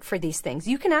atonement for these things.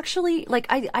 You can actually,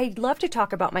 I love to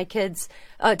talk about my kids,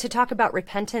 to talk about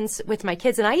repentance with my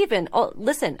kids. And I even,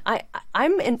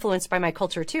 I'm influenced by my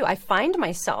culture too. I find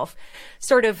myself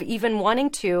sort of even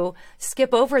wanting to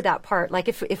skip over that part. Like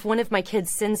if one of my kids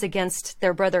sins against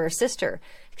their brother or sister,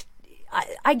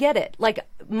 I get it. Like,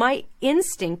 my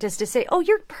instinct is to say, oh,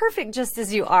 you're perfect just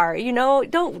as you are.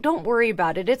 Don't worry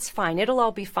about it. It's fine. It'll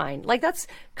all be fine. Like, that's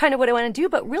kind of what I want to do.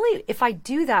 But really, if I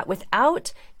do that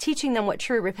without teaching them what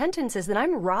true repentance is, then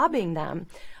I'm robbing them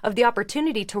of the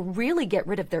opportunity to really get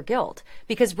rid of their guilt.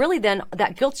 Because really then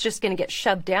that guilt's just going to get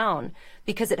shoved down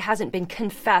because it hasn't been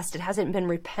confessed. It hasn't been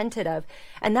repented of.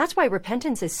 And that's why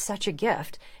repentance is such a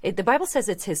gift. The Bible says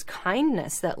it's his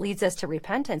kindness that leads us to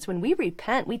repentance. When we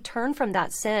repent, we turn from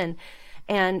that sin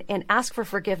and ask for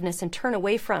forgiveness and turn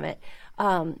away from it.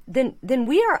 Then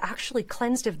we are actually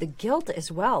cleansed of the guilt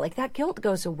as well. Like, that guilt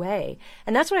goes away.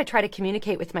 And that's what I try to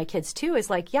communicate with my kids too,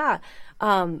 is like,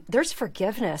 there's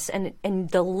forgiveness and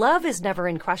the love is never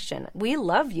in question. We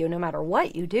love you no matter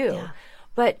what you do. Yeah.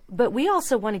 But we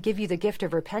also want to give you the gift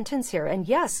of repentance here. And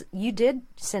yes, you did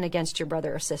sin against your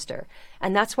brother or sister.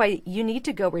 And that's why you need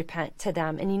to go repent to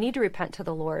them, and you need to repent to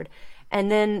the Lord.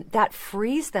 And then that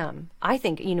frees them. I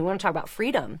think, when I talk about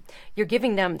freedom, you're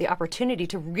giving them the opportunity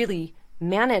to really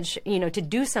manage, to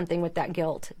do something with that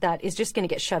guilt that is just going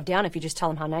to get shoved down if you just tell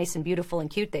them how nice and beautiful and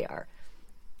cute they are.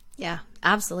 Yeah,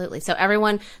 absolutely. So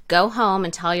everyone, go home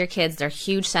and tell your kids they're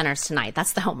huge sinners tonight.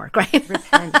 That's the homework, right?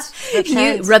 Repent.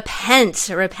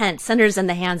 Sinners in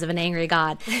the hands of an angry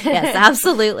God. Yes,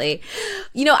 absolutely.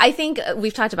 I think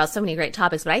we've talked about so many great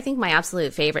topics, but I think my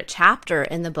absolute favorite chapter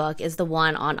in the book is the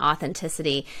one on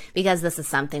authenticity, because this is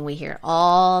something we hear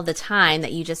all the time,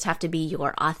 that you just have to be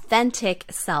your authentic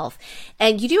self.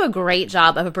 And you do a great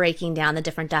job of breaking down the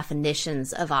different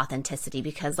definitions of authenticity,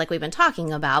 because like we've been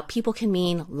talking about, people can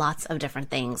mean lots of different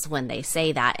things when they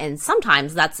say that. And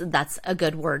sometimes that's a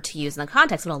good word to use in the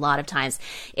context, but a lot of times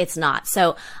it's not.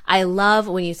 So I love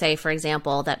when you say, for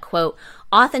example, that quote,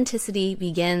 authenticity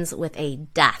begins with a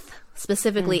death,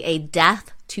 specifically a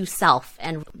death to self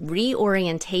and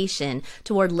reorientation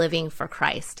toward living for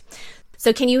Christ.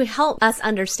 So can you help us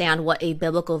understand what a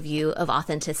biblical view of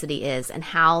authenticity is and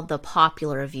how the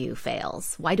popular view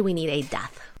fails? Why do we need a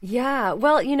death? Yeah,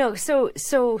 well,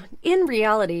 so in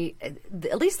reality,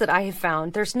 at least that I have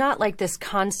found, there's not like this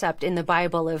concept in the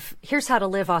Bible of here's how to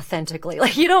live authentically.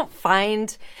 Like, you don't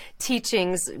find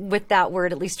teachings with that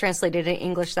word, at least translated in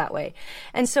English that way.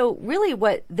 And so really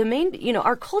what the main,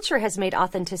 our culture has made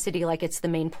authenticity like it's the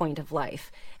main point of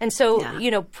life. And so,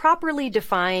 properly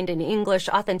defined in English,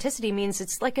 authenticity means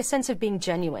it's like a sense of being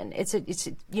genuine. It's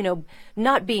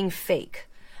not being fake.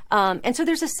 And so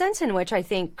there's a sense in which I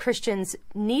think Christians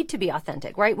need to be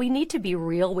authentic, right? We need to be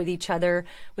real with each other.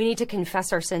 We need to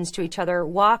confess our sins to each other,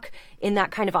 walk in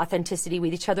that kind of authenticity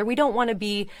with each other. We don't want to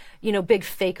be, big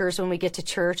fakers when we get to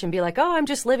church and be like, oh, I'm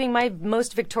just living my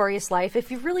most victorious life. If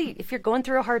you're going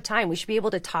through a hard time, we should be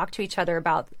able to talk to each other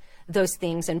about those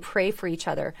things and pray for each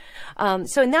other.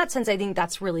 So in that sense, I think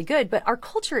that's really good. But our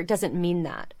culture doesn't mean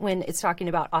that when it's talking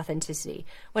about authenticity.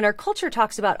 When our culture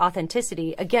talks about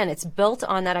authenticity, again, it's built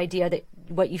on that idea that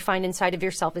what you find inside of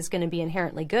yourself is going to be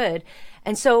inherently good.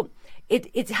 And so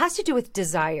it has to do with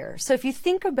desire. So if you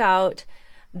think about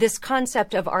this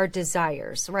concept of our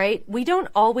desires, right? We don't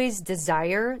always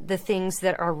desire the things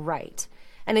that are right.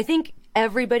 And I think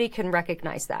everybody can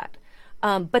recognize that.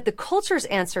 But the culture's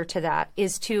answer to that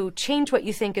is to change what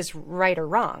you think is right or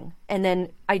wrong. And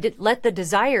then let the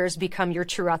desires become your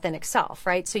true authentic self,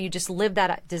 right? So you just live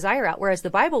that desire out. Whereas the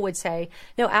Bible would say,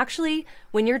 no, actually,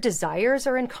 when your desires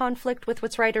are in conflict with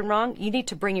what's right and wrong, you need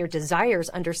to bring your desires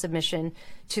under submission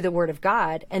to the Word of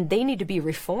God, and they need to be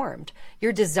reformed.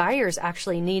 Your desires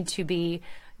actually need to be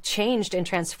changed and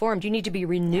transformed. You need to be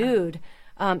renewed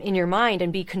in your mind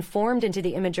and be conformed into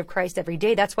the image of Christ every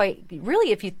day. That's why,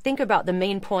 really, if you think about the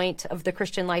main point of the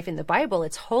Christian life in the Bible,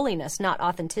 it's holiness, not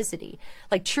authenticity.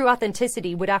 Like, true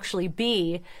authenticity would actually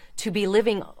be to be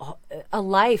living a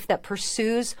life that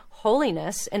pursues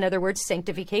holiness, in other words,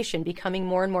 sanctification, becoming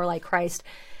more and more like Christ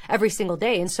every single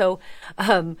day. And so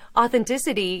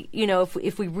authenticity,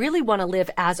 if we really want to live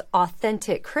as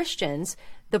authentic Christians,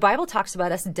 the Bible talks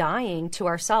about us dying to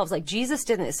ourselves. Like, Jesus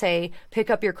didn't say, pick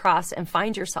up your cross and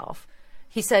find yourself.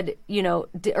 He said, he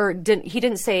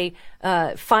didn't say,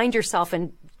 find yourself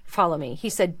and follow me. He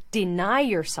said, deny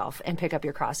yourself and pick up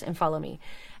your cross and follow me.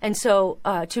 And so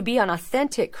to be an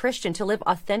authentic Christian, to live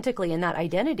authentically in that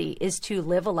identity, is to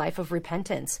live a life of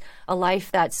repentance, a life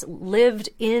that's lived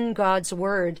in God's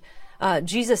word.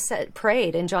 Jesus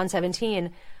prayed in John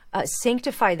 17,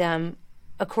 sanctify them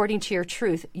according to your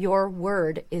truth. Your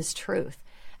word is truth.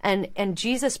 And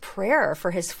Jesus' prayer for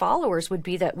his followers would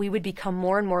be that we would become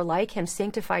more and more like him,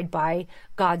 sanctified by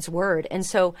God's word. And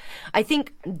so I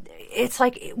think it's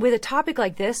like with a topic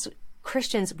like this,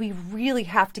 Christians, we really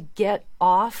have to get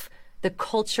off the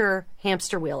culture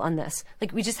hamster wheel on this.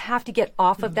 Like, we just have to get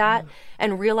off of that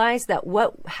and realize that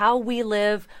how we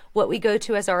live, what we go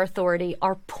to as our authority,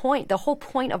 the whole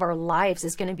point of our lives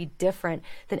is going to be different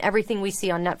than everything we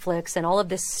see on Netflix and all of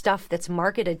this stuff that's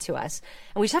marketed to us.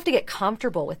 And we just have to get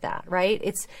comfortable with that, right?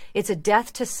 It's a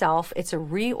death to self. It's a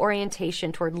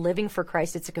reorientation toward living for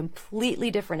Christ. It's a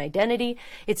completely different identity.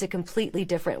 It's a completely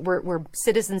different, we're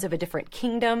citizens of a different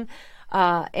kingdom.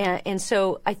 And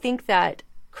so I think that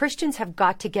Christians have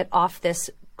got to get off this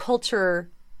culture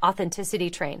authenticity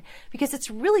train, because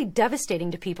it's really devastating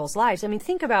to people's lives. I mean,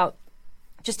 think about,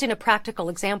 just in a practical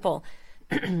example,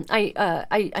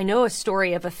 I know a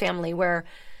story of a family where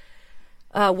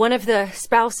one of the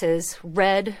spouses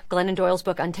read Glennon Doyle's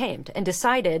book Untamed and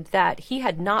decided that he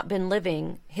had not been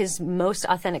living his most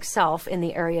authentic self in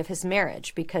the area of his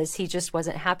marriage, because he just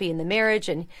wasn't happy in the marriage,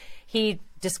 and he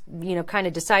just, kind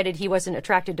of decided he wasn't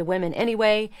attracted to women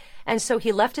anyway. And so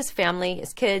he left his family,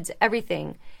 his kids,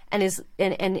 everything,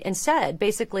 and said,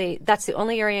 basically, that's the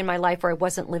only area in my life where I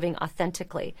wasn't living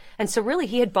authentically. And so really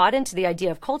he had bought into the idea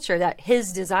of culture that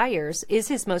his desires is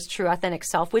his most true authentic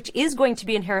self, which is going to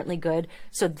be inherently good.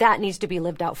 So that needs to be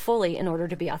lived out fully in order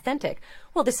to be authentic.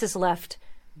 Well, this has left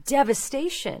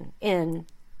devastation in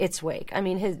its wake. I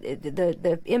mean,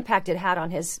 the impact it had on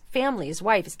his family, his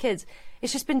wife, his kids,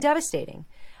 it's just been devastating.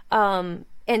 And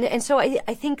so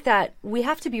I think that we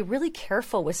have to be really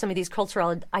careful with some of these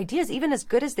cultural ideas. Even as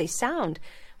good as they sound,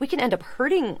 we can end up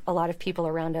hurting a lot of people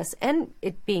around us, and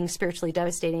it being spiritually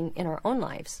devastating in our own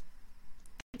lives.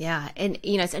 Yeah. And,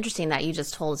 it's interesting that you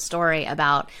just told a story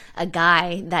about a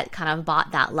guy that kind of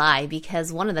bought that lie,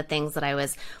 because one of the things that I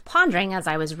was pondering as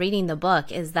I was reading the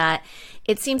book is that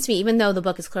it seems to me, even though the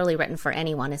book is clearly written for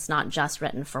anyone, it's not just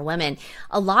written for women,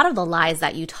 a lot of the lies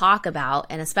that you talk about,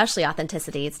 and especially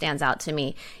authenticity, it stands out to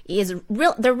me,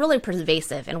 they're really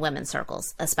pervasive in women's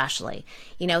circles, especially.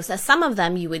 So some of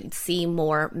them you would see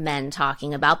more men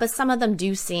talking about, but some of them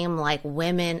do seem like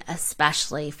women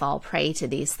especially fall prey to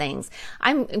these things.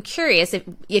 I'm curious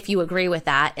if you agree with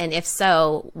that, and if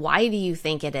so, why do you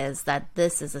think it is that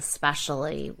this is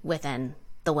especially within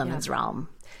the women's realm?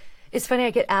 It's funny, I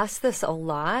get asked this a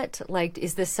lot, like,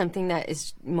 is this something that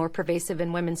is more pervasive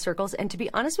in women's circles? And to be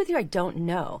honest with you, I don't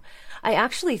know. I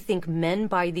actually think men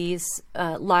buy these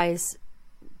lies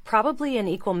probably in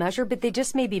equal measure, but they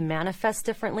just maybe manifest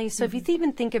differently. So if you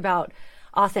even think about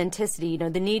authenticity,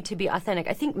 the need to be authentic,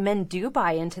 I think men do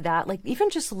buy into that. Like, even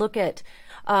just look at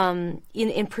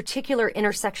in particular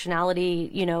intersectionality,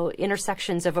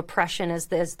 intersections of oppression as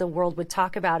the world would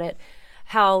talk about it,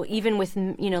 how even with,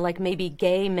 like maybe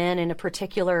gay men in a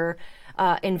particular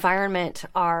environment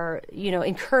are,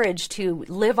 encouraged to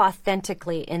live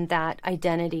authentically in that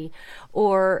identity,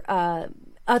 or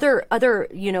other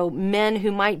men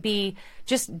who might be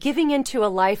just giving into a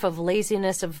life of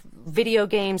laziness, of video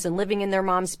games and living in their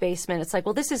mom's basement. It's like,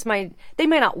 well, they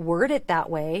might not word it that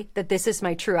way, that this is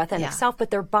my true authentic self, but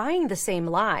they're buying the same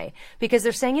lie, because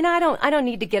they're saying, I don't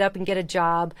need to get up and get a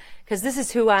job, because this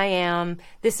is who I am.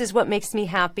 This is what makes me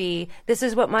happy. This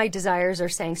is what my desires are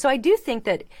saying. So I do think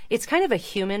that it's kind of a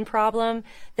human problem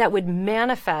that would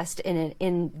manifest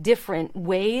in different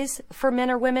ways for men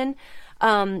or women.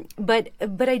 But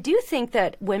I do think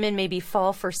that women maybe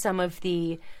fall for some of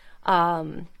the,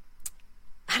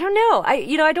 I don't know.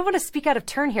 I don't want to speak out of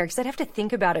turn here, because I'd have to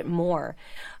think about it more.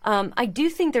 I do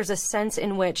think there's a sense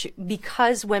in which,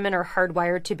 because women are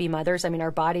hardwired to be mothers, I mean,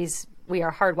 our bodies, we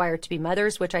are hardwired to be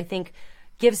mothers, which I think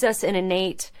gives us an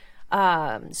innate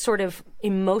sort of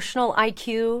emotional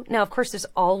IQ. Now, of course, there's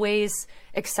always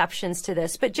exceptions to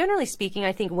this, but generally speaking,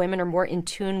 I think women are more in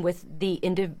tune with the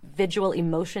individual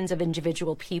emotions of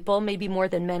individual people, maybe more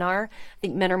than men are. I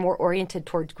think men are more oriented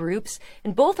towards groups,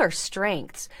 and both are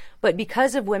strengths. But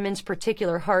because of women's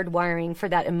particular hardwiring for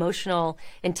that emotional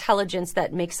intelligence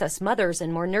that makes us mothers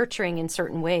and more nurturing in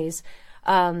certain ways,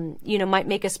 might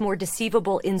make us more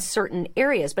deceivable in certain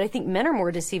areas, but I think men are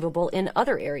more deceivable in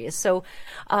other areas. So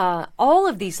all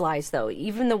of these lies, though,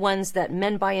 even the ones that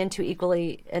men buy into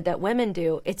equally that women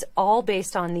do, it's all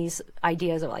based on these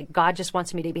ideas of like, God just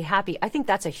wants me to be happy. I think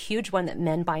that's a huge one that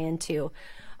men buy into.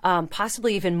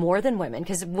 possibly even more than women.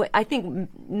 Because I think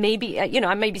maybe,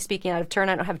 I may be speaking out of turn.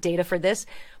 I don't have data for this.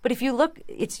 But if you look,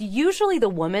 it's usually the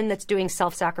woman that's doing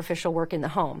self-sacrificial work in the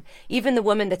home. Even the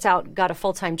woman that's out, got a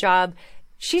full-time job,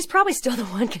 she's probably still the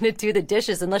one going to do the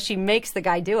dishes unless she makes the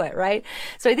guy do it, right?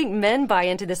 So I think men buy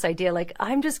into this idea, like,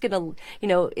 I'm just going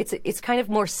to, it's kind of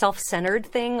more self-centered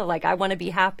thing, like, I want to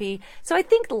be happy. So I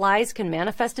think lies can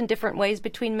manifest in different ways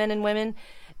between men and women.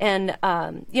 And,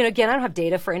 again, I don't have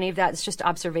data for any of that. It's just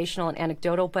observational and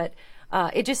anecdotal, but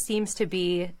it just seems to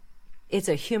be, it's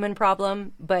a human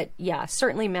problem, but yeah,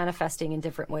 certainly manifesting in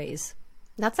different ways.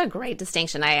 That's a great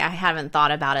distinction. I haven't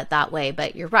thought about it that way,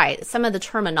 but you're right. Some of the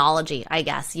terminology, I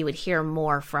guess, you would hear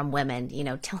more from women,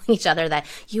 telling each other that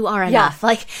you are enough. Yeah.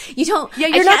 Like, you don't, yeah,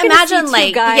 you're I not can't imagine,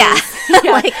 like, guys.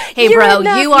 Yeah. Like, hey, you're bro,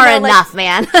 enough, you are enough,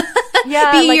 man.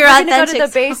 Yeah, be like your you're authentic going to go to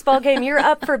the baseball game. You're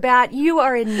up for bat. You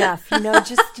are enough.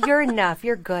 Just you're enough.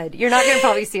 You're good. You're not going to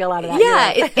probably see a lot of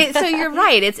that. Yeah, so you're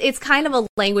right. It's kind of a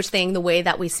language thing, the way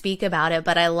that we speak about it.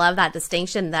 But I love that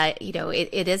distinction that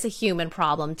it is a human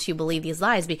problem to believe these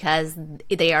lies because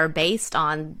they are based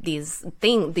on these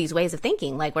ways of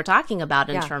thinking, like we're talking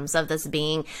about in terms of this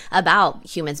being about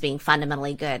humans being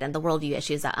fundamentally good and the worldview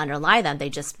issues that underlie them. They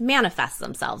just manifest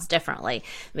themselves differently,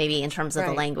 maybe in terms of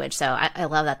the language. So I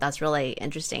love that. That's really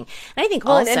interesting. And I think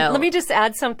also... And let me just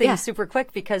add something super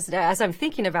quick, because as I'm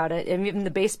thinking about it, and even the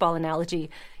baseball analogy,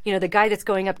 the guy that's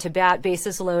going up to bat,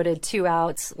 bases loaded, 2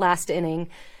 outs, last inning,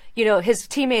 his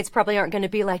teammates probably aren't going to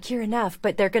be like, you're enough,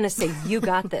 but they're going to say, you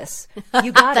got this.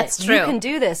 You got That's it. True. You can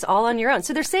do this all on your own.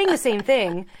 So they're saying the same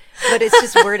thing, but it's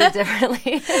just worded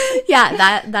differently.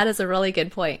 Yeah, that is a really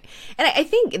good point. And I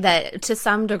think that to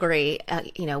some degree,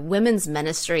 women's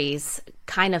ministries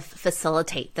kind of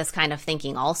facilitate this kind of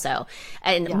thinking also,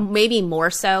 and maybe more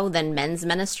so than men's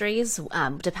ministries,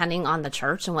 depending on the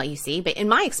church and what you see. But in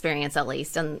my experience, at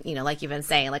least, and like you've been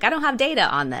saying, like I don't have data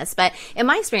on this, but in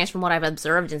my experience, from what I've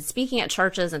observed and speaking at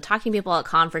churches and talking to people at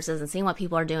conferences and seeing what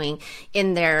people are doing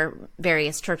in their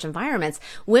various church environments,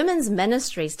 women's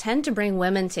ministries tend to bring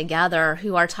women together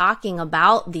who are talking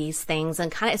about these things,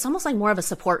 and kind of it's almost like more of a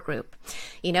support group.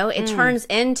 It turns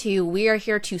into, we are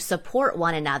here to support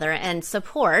one another, and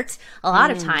support a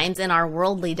lot of times in our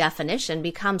worldly definition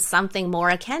becomes something more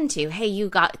akin to, hey, you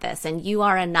got this and you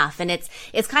are enough. And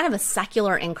it's kind of a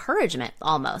secular encouragement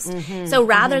almost. So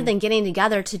rather than getting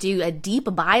together to do a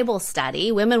deep Bible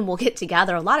study, women will get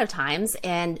together a lot of times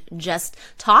and just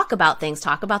talk about things,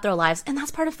 talk about their lives. And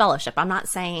that's part of fellowship. I'm not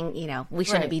saying, we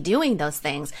shouldn't be doing those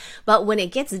things. But when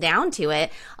it gets down to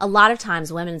it, a lot of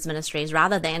times women's ministries,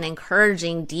 rather than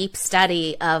encouraging deep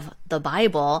study of the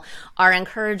Bible, are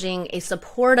encouraging a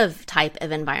supportive type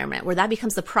of environment where that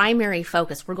becomes the primary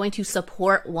focus. We're going to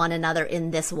support one another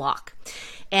in this walk.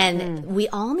 And we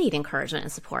all need encouragement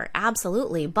and support,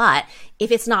 absolutely. But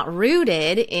if it's not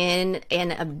rooted in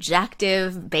an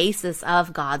objective basis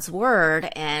of God's word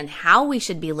and how we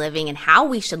should be living and how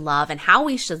we should love and how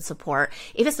we should support,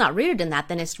 if it's not rooted in that,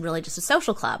 then it's really just a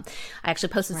social club. I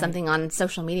actually posted something on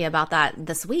social media about that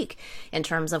this week, in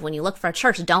terms of when you look for a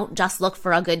church, don't just look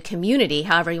for a good community,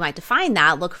 however you might define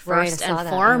that. Look first and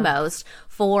foremost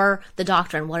for the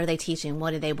doctrine. What are they teaching?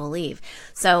 What do they believe?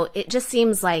 So it just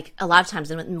seems like a lot of times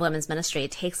in women's ministry,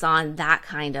 it takes on that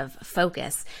kind of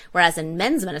focus. Whereas in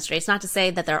men's ministry, it's not to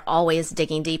say that they're always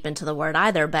digging deep into the word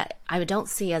either, but I don't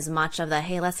see as much of the,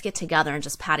 hey, let's get together and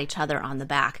just pat each other on the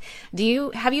back.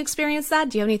 Have you experienced that?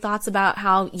 Do you have any thoughts about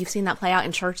how you've seen that play out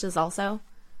in churches also?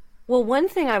 Well, one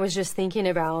thing I was just thinking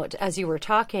about as you were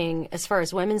talking, as far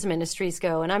as women's ministries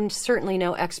go, and I'm certainly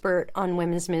no expert on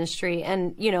women's ministry,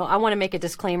 and, I want to make a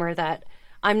disclaimer that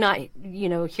I'm not,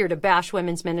 here to bash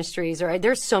women's ministries, or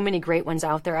there's so many great ones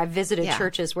out there. I've visited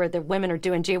churches where the women are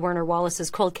doing J. Warner Wallace's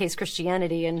Cold Case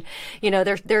Christianity, and,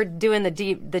 they're doing the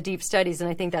deep studies, and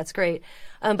I think that's great.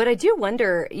 But I do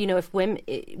wonder, if when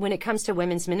it comes to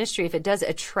women's ministry, if it does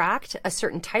attract a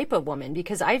certain type of woman,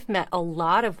 because I've met a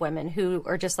lot of women who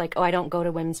are just like, oh, I don't go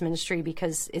to women's ministry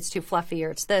because it's too fluffy or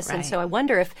it's this. Right. And so I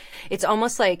wonder if it's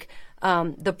almost like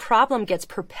the problem gets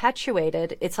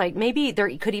perpetuated. It's like maybe there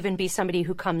could even be somebody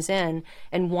who comes in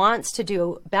and wants to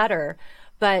do better,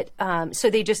 but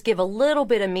so they just give a little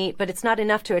bit of meat, but it's not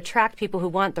enough to attract people who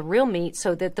want the real meat,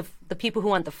 so that the people who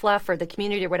want the fluff or the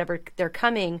community or whatever, they're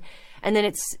coming. And then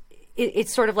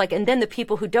it's sort of like, and then the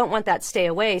people who don't want that stay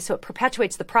away, so it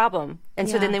perpetuates the problem. And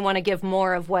so then they want to give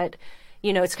more of what,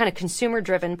 it's kind of consumer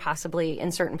driven possibly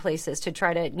in certain places to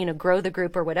try to, grow the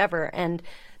group or whatever. And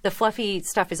the fluffy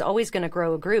stuff is always going to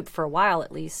grow a group for a while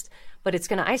at least. but it's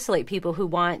going to isolate people who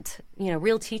want,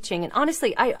 real teaching. And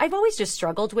honestly, I've always just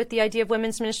struggled with the idea of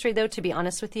women's ministry, though, to be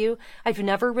honest with you. I've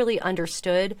never really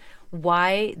understood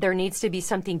why there needs to be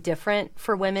something different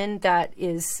for women that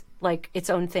is like its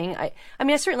own thing. I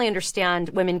mean, I certainly understand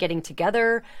women getting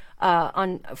together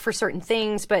for certain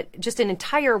things, but just an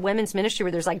entire women's ministry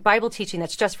where there's like Bible teaching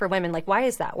that's just for women. Like, why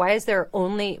is that? Why is there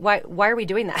only, why are we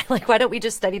doing that? Like, why don't we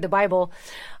just study the Bible?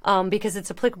 Because it's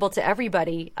applicable to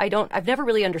everybody. I've never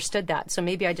really understood that. So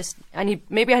maybe I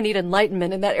need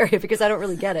enlightenment in that area because I don't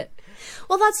really get it.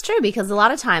 Well, that's true, because a lot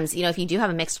of times, if you do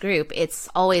have a mixed group, it's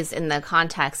always in the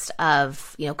context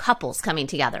of, couples coming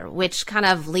together, which kind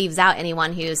of leaves out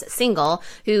anyone who's single,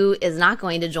 who is not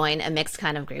going to join a mixed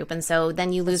kind of group. And so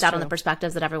then you lose out on the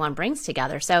perspectives that everyone brings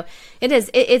together. So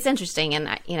it's interesting. And,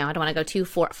 I don't want to go too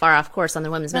far off course on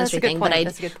the women's ministry thing, but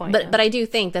I do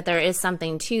think that there is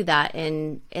something to that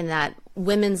in that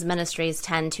women's ministries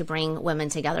tend to bring women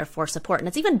together for support. And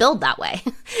it's even billed that way.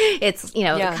 It's,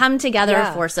 come together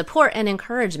for support and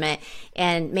encouragement.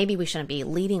 And maybe we shouldn't be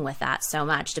leading with that so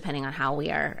much, depending on how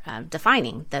we are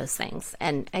defining those things.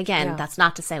 And again, that's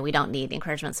not to say we don't need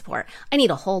encouragement and support. I need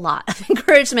a whole lot of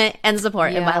encouragement and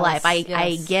support in my life.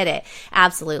 I get it.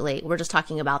 Absolutely. We're just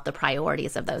talking about the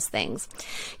priorities of those things.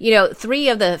 3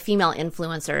 of the female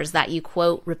influencers that you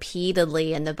quote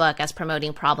repeatedly in the book as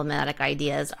promoting problematic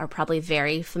ideas are probably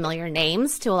very familiar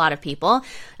names to a lot of people.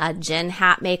 Jen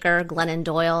Hatmaker, Glennon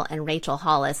Doyle, and Rachel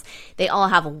Hollis. They all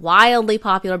have wildly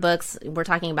popular books. We're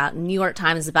talking about New York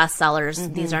Times bestsellers.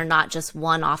 Mm-hmm. These are not just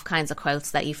one-off kinds of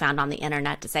quotes that you found on the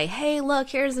internet to say, hey, look,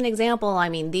 here's an example. I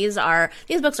mean, these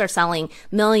books are selling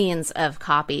millions of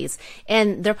copies,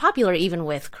 and they're popular even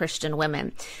with Christian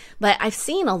women. But I've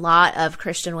seen a lot of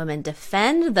Christian women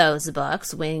defend those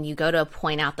books when you go to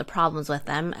point out the problems with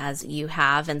them, as you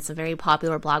have in some very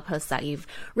popular blog posts that you've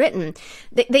written.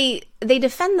 They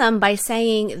defend them by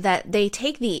saying that they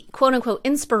take the quote unquote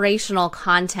inspirational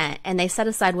content and they set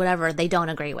aside whatever they don't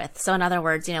agree with. So in other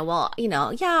words,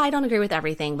 I don't agree with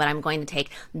everything, but I'm going to take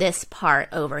this part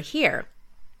over here.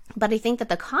 But I think that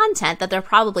the content that they're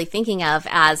probably thinking of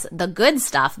as the good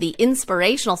stuff, the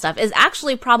inspirational stuff, is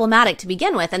actually problematic to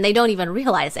begin with, and they don't even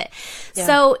realize it. Yeah.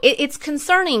 So it's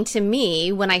concerning to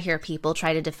me when I hear people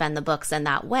try to defend the books in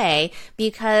that way,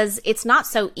 because it's not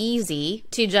so easy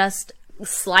to just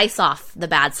slice off the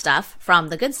bad stuff from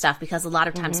the good stuff, because a lot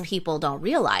of times people don't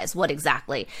realize what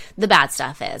exactly the bad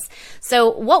stuff is.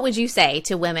 So what would you say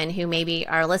to women who maybe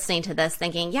are listening to this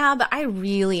thinking, yeah, but I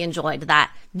really enjoyed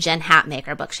that Jen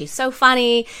Hatmaker book. She's so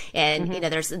funny, and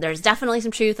there's definitely some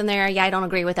truth in there. Yeah, I don't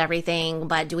agree with everything,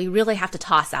 but do we really have to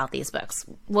toss out these books?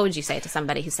 What would you say to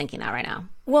somebody who's thinking that right now?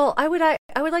 Well, I would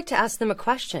like to ask them a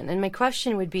question, and my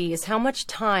question would be, is how much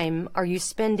time are you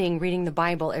spending reading the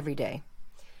Bible every day?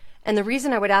 And the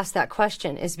reason I would ask that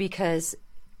question is because,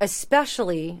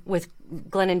 especially with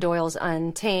Glennon Doyle's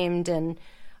Untamed and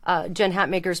Jen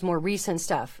Hatmaker's more recent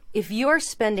stuff, if you are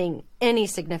spending any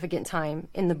significant time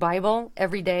in the Bible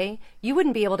every day, you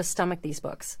wouldn't be able to stomach these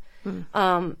books.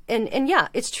 And yeah,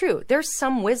 it's true. There's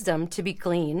some wisdom to be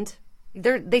gleaned.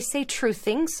 They say true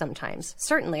things sometimes.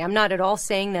 Certainly. I'm not at all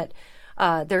saying that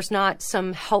there's not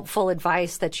some helpful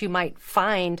advice that you might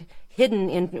find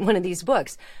hidden in one of these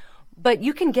books. But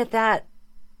you can get that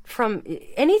from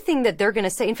anything that they're going to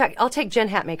say. In fact, I'll take Jen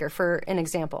Hatmaker for an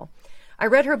example. I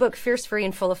read her book, Fierce, Free,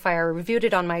 and Full of Fire. I reviewed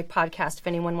it on my podcast if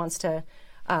anyone wants to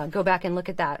go back and look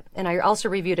at that. And I also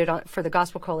reviewed it for the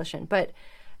Gospel Coalition. But,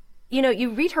 you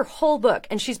read her whole book,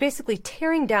 and she's basically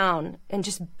tearing down and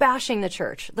just bashing the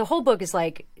church. The whole book is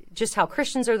like just how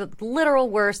Christians are the literal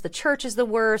worst. The church is the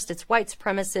worst. It's white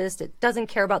supremacist. It doesn't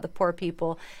care about the poor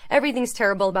people. Everything's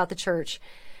terrible about the church.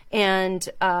 And,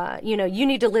 you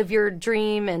need to live your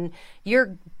dream, and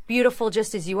you're beautiful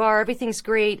just as you are. Everything's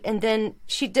great. And then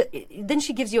she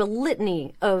gives you a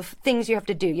litany of things you have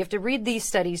to do. You have to read these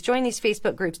studies, join these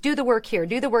Facebook groups, do the work here,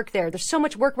 do the work there. There's so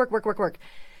much work.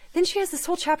 Then she has this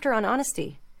whole chapter on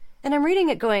honesty. And I'm reading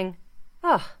it going,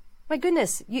 oh, my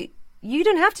goodness, you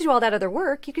don't have to do all that other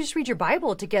work. You can just read your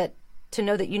Bible to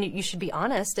know that you should be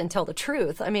honest and tell the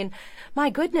truth. I mean, my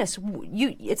goodness,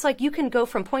 it's like you can go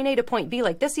from point A to point B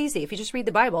like this easy if you just read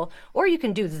the Bible, or you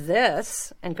can do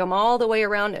this and come all the way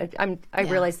around. I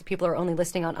realize that people are only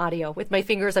listening on audio. With my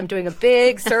fingers, I'm doing a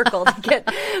big circle to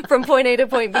get from point A to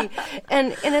point B.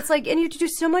 And it's like, and you have to do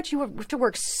so much, you have to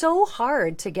work so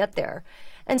hard to get there.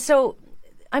 And so,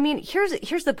 I mean,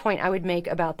 here's the point I would make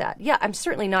about that. Yeah, I'm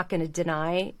certainly not going to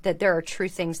deny that there are true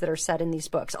things that are said in these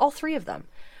books, all 3 of them.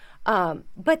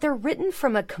 But they're written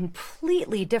from a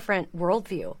completely different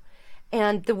worldview.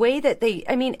 And the way that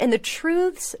and the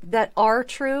truths that are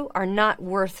true are not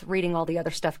worth reading all the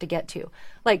other stuff to get to.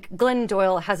 Like Glennon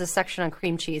Doyle has a section on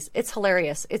cream cheese. It's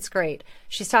hilarious. It's great.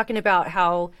 She's talking about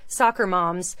how soccer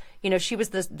moms, she was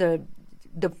the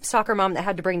soccer mom that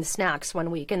had to bring the snacks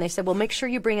one week. And they said, well, make sure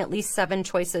you bring at least 7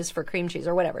 choices for cream cheese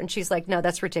or whatever. And she's like, no,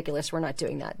 that's ridiculous. We're not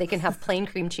doing that. They can have plain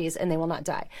cream cheese and they will not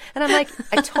die. And I'm like,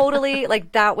 I totally,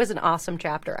 that was an awesome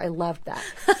chapter. I loved that.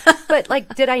 But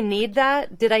did I need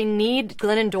that? Did I need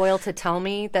Glennon Doyle to tell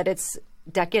me that it's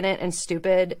decadent and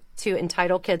stupid to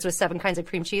entitle kids with 7 kinds of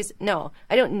cream cheese? No,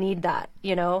 I don't need that.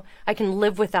 I can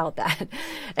live without that.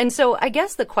 And so I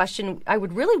guess the question, I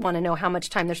would really want to know how much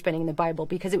time they're spending in the Bible,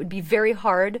 because it would be very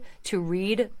hard to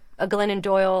read a Glennon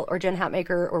Doyle or Jen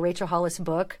Hatmaker or Rachel Hollis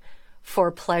book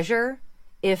for pleasure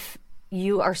if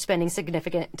you are spending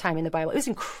significant time in the Bible. It was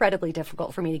incredibly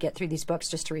difficult for me to get through these books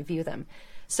just to review them.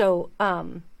 So,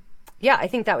 yeah, I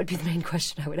think that would be the main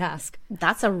question I would ask.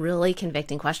 That's a really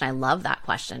convicting question. I love that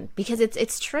question because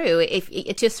it's true. If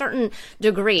to a certain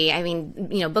degree, I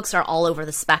mean, books are all over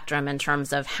the spectrum in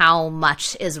terms of how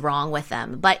much is wrong with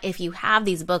them. But if you have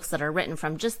these books that are written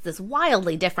from just this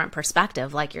wildly different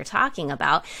perspective, like you're talking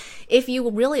about, if you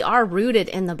really are rooted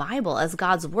in the Bible as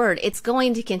God's word, it's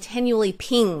going to continually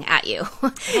ping at you.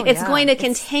 It's going to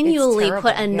continually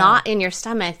put a knot in your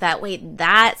stomach that, wait,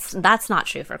 that's not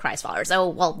true for Christ followers. Oh,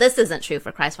 well, this isn't true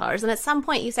for Christ followers. And at some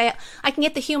point you say, I can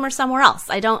get the humor somewhere else.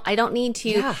 I don't need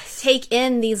to take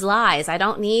in these lies. I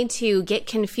don't need to get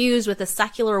confused with the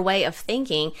secular way of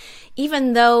thinking.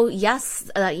 Even though, yes,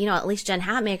 at least Jen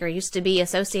Hatmaker used to be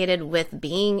associated with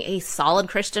being a solid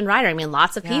Christian writer. I mean,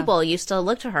 lots of people used to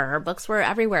look to her. Her books were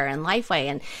everywhere in Lifeway.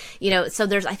 And, so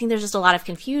I think there's just a lot of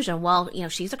confusion. Well,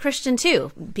 she's a Christian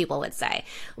too, people would say.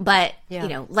 But,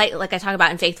 like I talk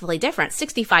about in Faithfully Different,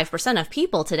 65% of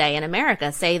people today in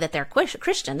America say that they're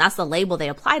Christian. That's the label they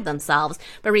applied themselves.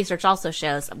 But research also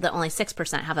shows that only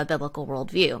 6% have a biblical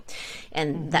worldview.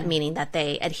 And that meaning that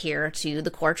they adhere to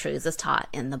the core truths as taught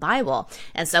in the Bible.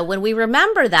 And so when we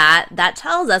remember that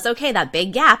tells us, okay, that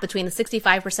big gap between the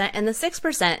 65% and the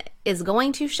 6% is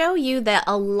going to show you that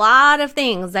a lot of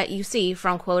things that you see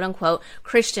from quote unquote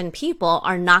Christian people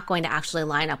are not going to actually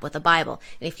line up with the Bible.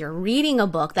 And if you're reading a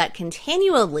book that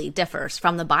continually differs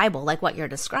from the Bible, like what you're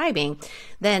describing,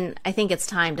 then I think it's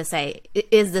time to say,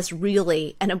 is this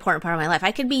really an important part of my life?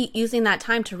 I could be using that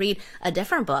time to read a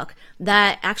different book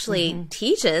that actually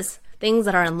teaches things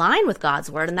that are in line with God's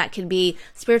word, and that could be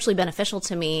spiritually beneficial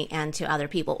to me and to other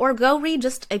people. Or go read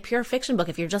just a pure fiction book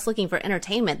if you're just looking for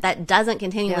entertainment that doesn't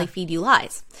continually feed you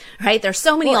lies, right? There's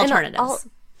so many alternatives.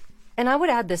 And I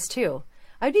would add this too.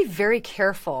 I'd be very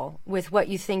careful with what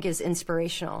you think is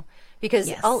inspirational,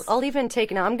 because I'll even take,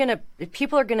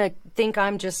 people are going to think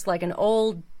I'm just like an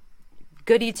old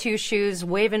goody two-shoes,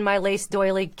 waving my lace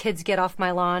doily, kids get off my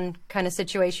lawn kind of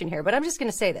situation here. But I'm just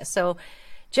going to say this. So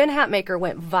Jen Hatmaker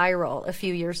went viral a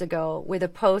few years ago with a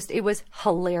post. It was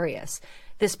hilarious.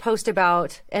 This post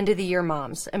about end of the year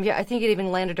moms. I mean, I think it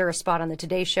even landed her a spot on the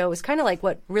Today Show. It was kind of like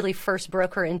what really first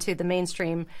broke her into the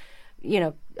mainstream,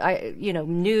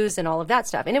 news and all of that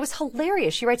stuff. And it was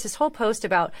hilarious. She writes this whole post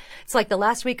about, it's like the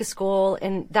last week of school,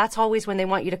 and that's always when they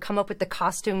want you to come up with the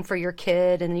costume for your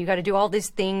kid, and you got to do all these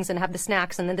things and have the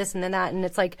snacks and then this and then that. And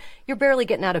it's like, you're barely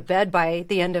getting out of bed by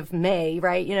the end of May,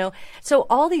 right? So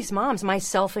all these moms,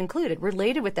 myself included,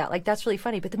 related with that. Like, that's really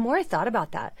funny. But the more I thought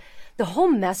about that, the whole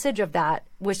message of that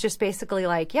was just basically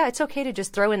like, yeah, it's okay to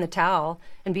just throw in the towel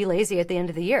and be lazy at the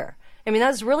end of the year. I mean,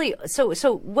 that's really, so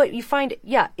what you find,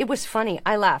 it was funny.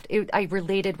 I laughed. I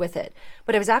related with it.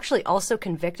 But I was actually also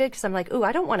convicted, because I'm like, ooh,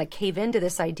 I don't want to cave into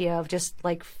this idea of just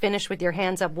like finish with your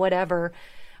hands up, whatever.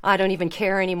 I don't even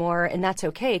care anymore. And that's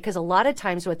okay. Because a lot of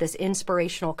times what this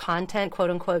inspirational content,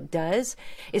 quote unquote, does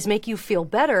is make you feel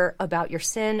better about your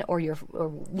sin or your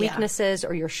weaknesses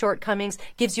or your shortcomings,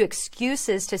 gives you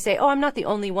excuses to say, oh, I'm not the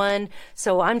only one,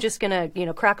 so I'm just going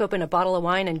to, crack open a bottle of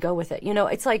wine and go with it.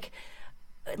 It's like,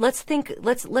 let's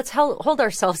hold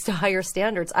ourselves to higher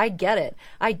standards. I get it.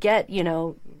 I get,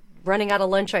 running out of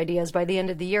lunch ideas by the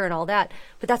end of the year and all that.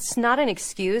 But that's not an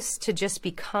excuse to just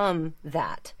become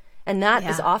that. And that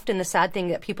is often the sad thing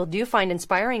that people do find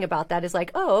inspiring about that is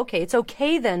like, oh, okay, it's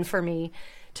okay then for me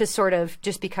to sort of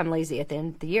just become lazy at the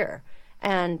end of the year.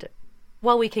 And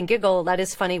while we can giggle, that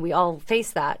is funny. We all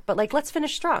face that. But like, let's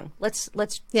finish strong. Let's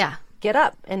get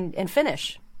up and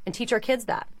finish and teach our kids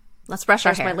that. Let's brush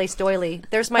our hair. There's my lace doily.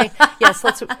 There's my,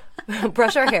 let's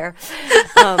brush our hair.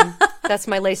 That's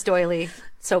my lace doily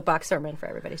soapbox sermon for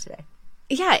everybody today.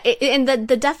 And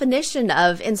the definition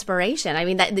of inspiration, I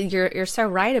mean, that you're so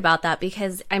right about that,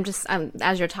 because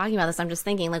as you're talking about this, I'm just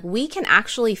thinking, like, we can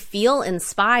actually feel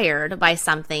inspired by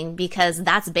something because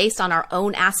that's based on our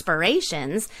own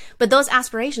aspirations. But those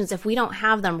aspirations, if we don't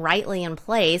have them rightly in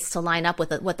place to line up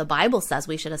with what the Bible says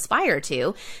we should aspire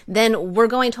to, then we're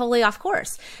going totally off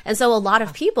course. And so a lot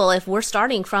of people, if we're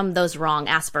starting from those wrong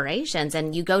aspirations,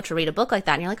 and you go to read a book like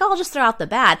that and you're like, oh, I'll just throw out the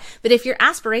bad. But if your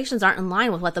aspirations aren't in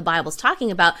line with what the Bible's talking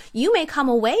about, you may come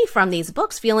away from these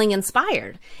books feeling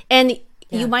inspired. And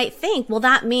you might think, well,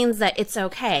 that means that it's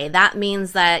okay. That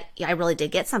means that I really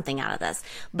did get something out of this.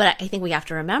 But I think we have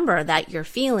to remember that your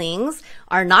feelings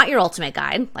are not your ultimate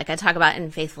guide, like I talk about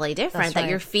in Faithfully Different, that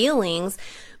your feelings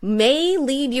may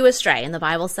lead you astray. And the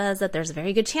Bible says that there's a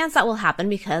very good chance that will happen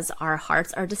because our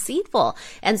hearts are deceitful.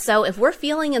 And so if we're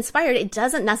feeling inspired, it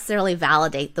doesn't necessarily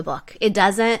validate the book. It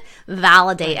doesn't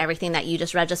validate everything that you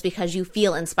just read just because you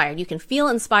feel inspired. You can feel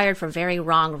inspired for very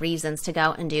wrong reasons to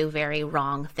go and do very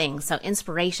wrong things. So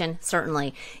inspiration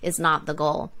certainly is not the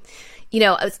goal. You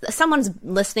know, someone's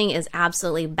listening is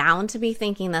absolutely bound to be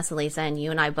thinking this, Alisa, and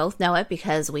you and I both know it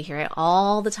because we hear it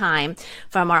all the time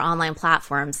from our online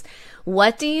platforms.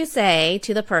 What do you say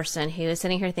to the person who is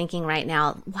sitting here thinking right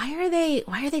now, why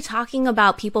are they talking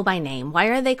about people by name? Why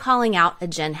are they calling out a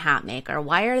Jen Hatmaker?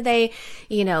 Why are they,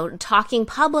 talking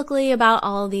publicly about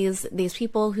all of these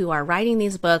people who are writing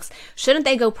these books? Shouldn't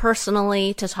they go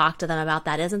personally to talk to them about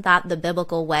that? Isn't that the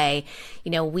biblical way?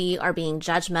 We are being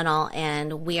judgmental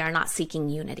and we are not seeking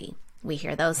unity. We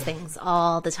hear those things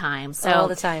all the time. So all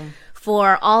the time.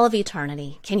 For all of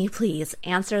eternity, can you please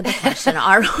answer the question,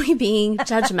 are we being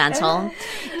judgmental?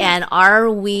 And are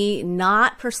we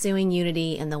not pursuing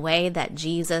unity in the way that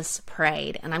Jesus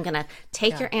prayed? And I'm going to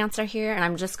take your answer here, and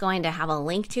I'm just going to have a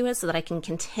link to it so that I can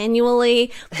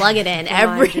continually plug it in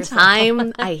every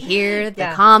time I hear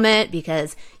the comment,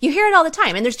 because you hear it all the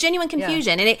time, and there's genuine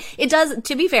confusion. And it does,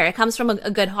 to be fair, it comes from a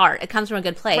good heart. It comes from a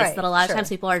good place. That a lot of times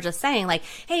people are just saying, like,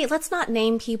 hey, let's not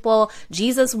name people.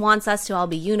 Jesus wants us to all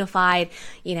be unified.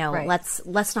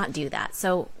 Let's not do that.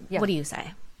 So what do you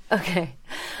say? Okay.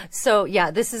 So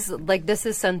this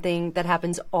is something that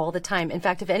happens all the time. In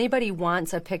fact, if anybody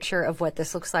wants a picture of what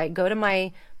this looks like, go to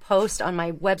my post on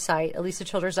my website,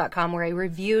 alisachilders.com, where I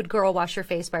reviewed Girl Wash Your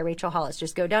Face by Rachel Hollis.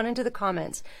 Just go down into the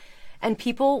comments and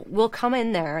people will come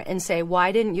in there and say,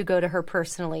 why didn't you go to her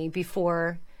personally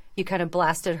before you kind of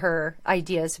blasted her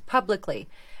ideas publicly?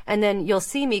 And then you'll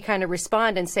see me kind of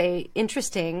respond and say,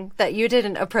 interesting that you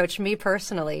didn't approach me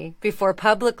personally before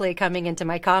publicly coming into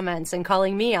my comments and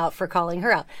calling me out for calling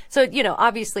her out. So,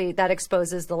 obviously that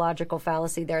exposes the logical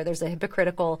fallacy there. There's a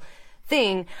hypocritical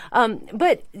thing.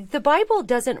 But the Bible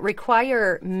doesn't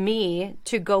require me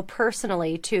to go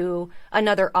personally to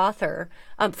another author.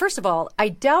 First of all, I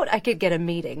doubt I could get a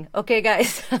meeting. Okay,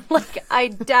 guys? I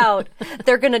doubt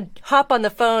they're going to hop on the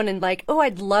phone and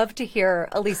I'd love to hear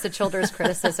Alisa Childers'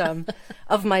 criticism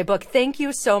of my book. Thank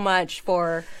you so much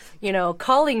for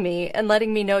calling me and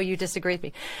letting me know you disagree with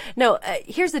me. No,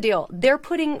 here's the deal. They're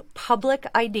putting public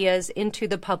ideas into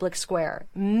the public square.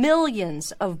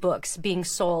 Millions of books being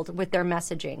sold with their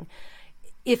messaging.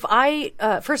 If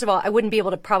first of all, I wouldn't be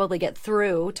able to probably get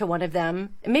through to one of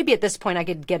them. Maybe at this point I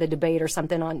could get a debate or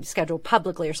something on schedule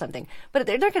publicly or something, but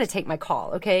they're not going to take my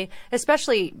call. Okay.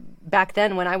 Especially back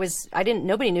then when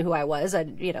nobody knew who I was.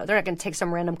 They're not going to take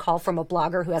some random call from a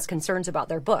blogger who has concerns about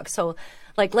their book. So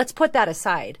let's put that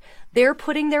aside. They're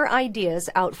putting their ideas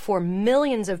out for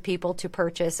millions of people to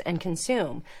purchase and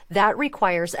consume. That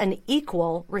requires an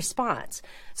equal response.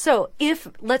 So if,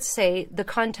 let's say, the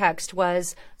context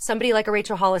was somebody like a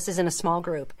Rachel Hollis is in a small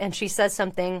group and she says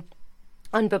something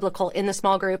unbiblical in the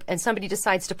small group and somebody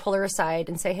decides to pull her aside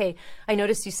and say, hey, I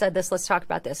noticed you said this, let's talk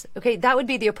about this. Okay, that would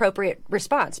be the appropriate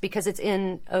response because it's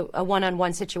in a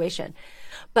one-on-one situation.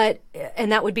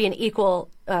 And that would be an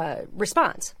equal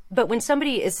response. But when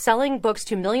somebody is selling books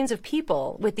to millions of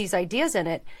people with these ideas in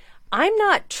it, I'm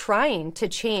not trying to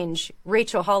change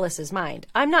Rachel Hollis's mind.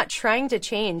 I'm not trying to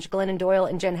change Glennon Doyle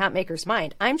and Jen Hatmaker's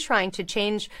mind. I'm trying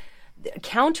to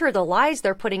counter the lies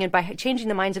they're putting in by changing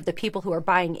the minds of the people who are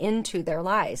buying into their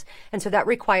lies. And so that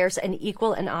requires an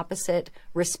equal and opposite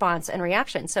response and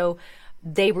reaction. So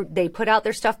they put out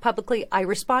their stuff publicly. I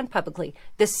respond publicly.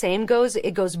 The same goes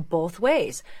both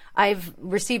ways. I've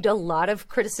received a lot of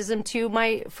criticism to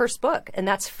my first book, and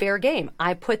that's fair game.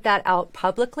 I put that out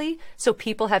publicly, so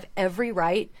people have every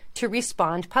right to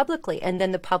respond publicly, and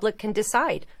then the public can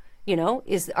decide,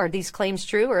 are these claims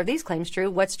true or are these claims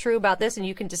true? What's true about this? And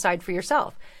you can decide for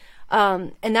yourself.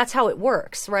 And that's how it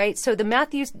works, right? So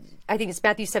I think it's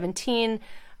Matthew 17.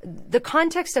 The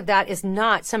context of that is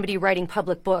not somebody writing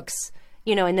public books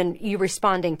and then you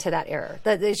responding to that error.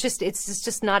 It's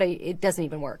just not it doesn't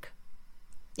even work.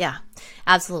 Yeah,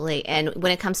 absolutely. And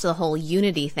when it comes to the whole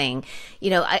unity thing,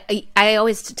 I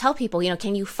always tell people,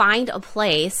 can you find a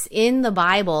place in the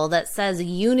Bible that says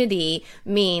unity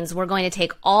means we're going to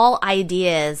take all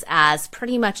ideas as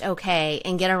pretty much okay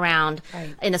and get around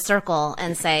in a circle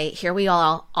and say, here we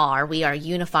all are, we are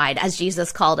unified as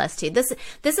Jesus called us to. This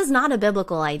is not a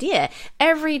biblical idea.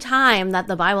 Every time that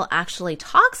the Bible actually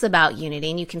talks about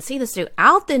unity, and you can see this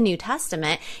throughout the New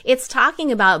Testament, it's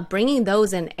talking about bringing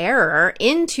those in error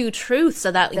into truth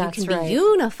so that you can be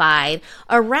unified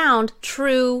around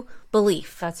true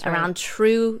belief, around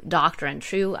true doctrine,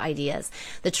 true ideas,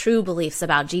 the true beliefs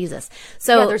about Jesus.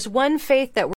 So there's one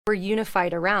faith that we're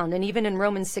unified around. And even in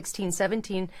Romans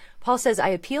 16:17, Paul says, I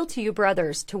appeal to you,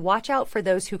 brothers, to watch out for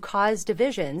those who cause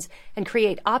divisions and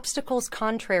create obstacles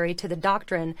contrary to the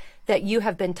doctrine that you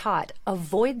have been taught.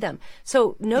 Avoid them.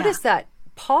 So notice that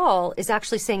Paul is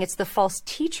actually saying it's the false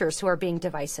teachers who are being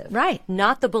divisive, right?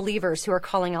 Not the believers who are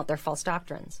calling out their false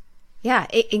doctrines. Yeah,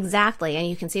 exactly. And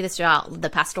you can see this throughout the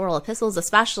pastoral epistles,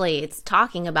 especially. It's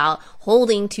talking about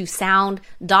holding to sound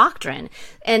doctrine.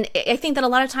 And I think that a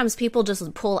lot of times people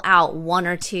just pull out one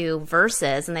or two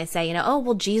verses and they say,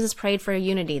 Jesus prayed for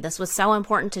unity. This was so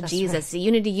important to Jesus. Right.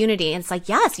 Unity. And it's like,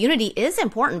 yes, unity is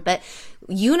important, but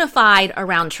unified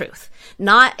around truth,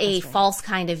 not a false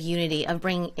kind of unity of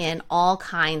bringing in all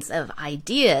kinds of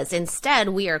ideas. Instead,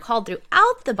 we are called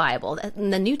throughout the Bible, in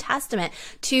the New Testament,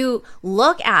 to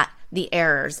look at the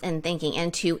errors in thinking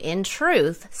and to, in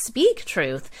truth, speak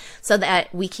truth so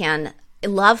that we can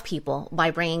love people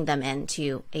by bringing them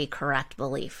into a correct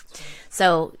belief.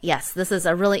 So yes, this is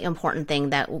a really important thing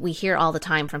that we hear all the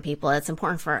time from people. It's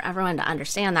important for everyone to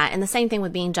understand that. And the same thing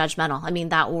with being judgmental. I mean,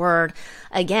 that word,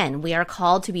 again, we are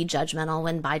called to be judgmental,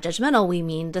 when by judgmental, we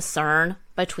mean discern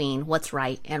between what's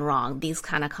right and wrong. These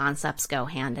kind of concepts go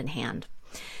hand in hand.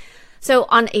 So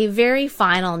on a very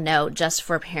final note, just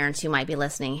for parents who might be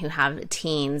listening who have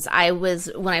teens, when I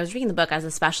was reading the book, I was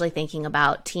especially thinking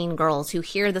about teen girls who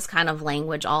hear this kind of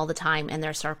language all the time in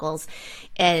their circles,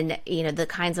 and, the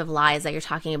kinds of lies that you're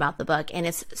talking about the book. And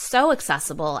it's so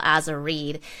accessible as a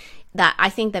read that I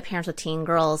think that parents with teen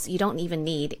girls, you don't even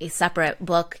need a separate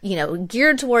book,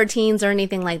 geared toward teens or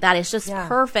anything like that. It's just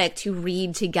perfect to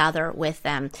read together with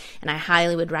them. And I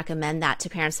highly would recommend that to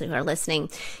parents who are listening.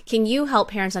 Can you help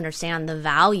parents understand the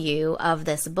value of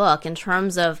this book in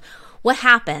terms of what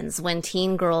happens when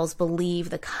teen girls believe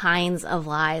the kinds of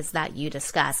lies that you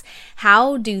discuss?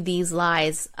 How do these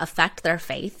lies affect their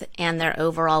faith and their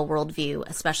overall worldview,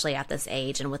 especially at this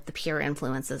age and with the peer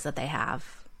influences that they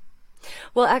have?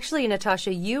 Well, actually,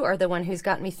 Natasha, you are the one who's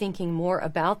got me thinking more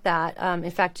about that.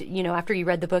 In fact, after you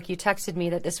read the book, you texted me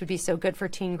that this would be so good for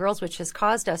teen girls, which has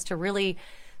caused us to really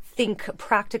think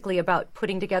practically about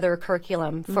putting together a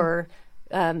curriculum for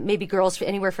maybe girls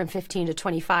anywhere from 15 to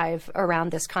 25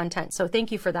 around this content. So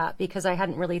thank you for that, because I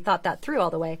hadn't really thought that through all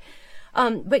the way.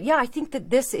 But yeah, I think that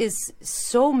this is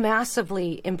so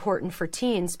massively important for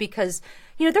teens because,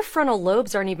 their frontal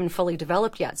lobes aren't even fully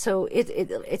developed yet. So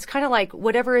it's kind of like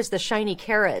whatever is the shiny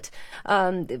carrot.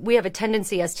 We have a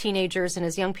tendency as teenagers and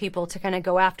as young people to kind of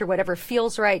go after whatever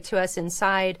feels right to us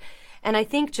inside. And I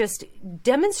think just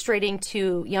demonstrating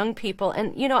to young people,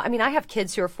 and, I have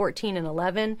kids who are 14 and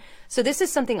 11. So this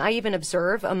is something I even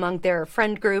observe among their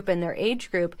friend group and their age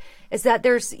group, is that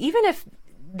even if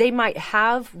they might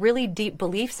have really deep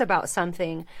beliefs about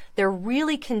something, they're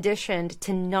really conditioned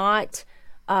to not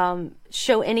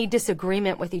show any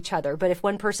disagreement with each other. But if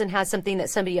one person has something that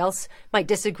somebody else might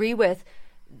disagree with,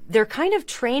 they're kind of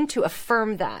trained to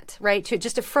affirm that, right? To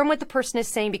just affirm what the person is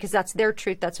saying because that's their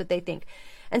truth, that's what they think.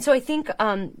 And so I think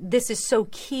this is so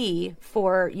key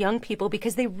for young people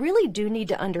because they really do need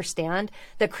to understand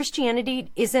that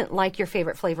Christianity isn't like your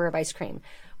favorite flavor of ice cream.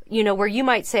 Where you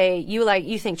might say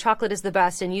you think chocolate is the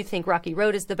best and you think Rocky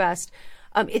Road is the best.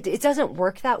 It doesn't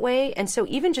work that way. And so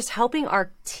even just helping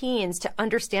our teens to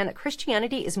understand that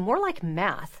Christianity is more like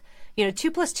math. 2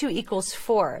 + 2 =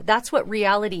 4. That's what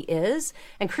reality is.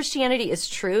 And Christianity is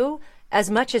true as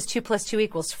much as 2 + 2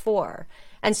 = 4.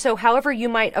 And so however you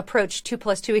might approach 2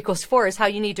 + 2 = 4 is how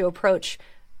you need to approach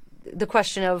the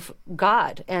question of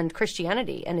God and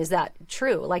Christianity, and is that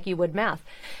true, like you would math.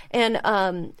 And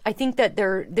I think that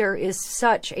there is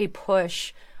such a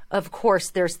push. Of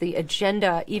course, there's the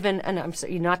agenda, and I'm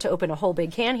sorry, not to open a whole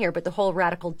big can here, but the whole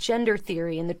radical gender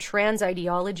theory and the trans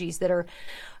ideologies that are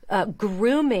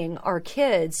grooming our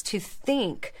kids to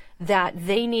think that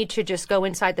they need to just go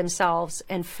inside themselves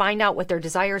and find out what their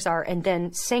desires are and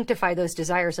then sanctify those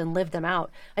desires and live them out.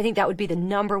 I think that would be the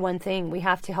number one thing we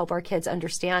have to help our kids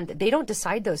understand. They don't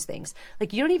decide those things.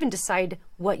 Like, you don't even decide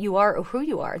what you are or who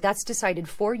you are. That's decided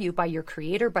for you by your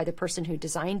creator, by the person who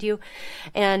designed you.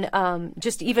 And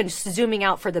just even zooming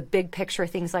out for the big picture,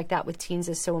 things like that with teens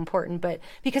is so important. But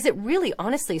because it really,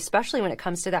 honestly, especially when it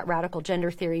comes to that radical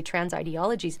gender theory, trans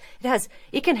ideologies,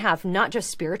 it can have not just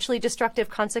spiritually destructive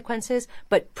consequences,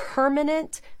 but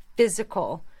permanent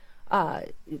physical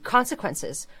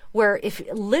consequences, where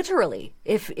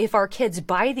if our kids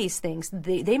buy these things,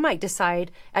 they might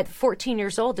decide at 14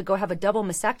 years old to go have a double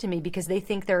mastectomy because they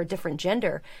think they're a different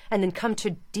gender, and then come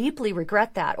to deeply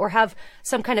regret that, or have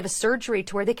some kind of a surgery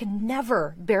to where they can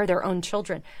never bear their own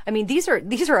children. I mean, these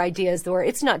are ideas where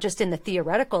it's not just in the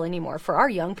theoretical anymore. For our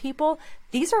young people,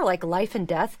 these are like life and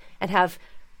death, and have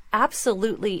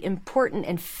absolutely important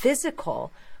and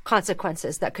physical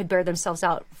consequences that could bear themselves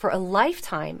out for a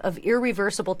lifetime of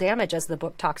irreversible damage, as the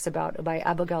book talks about by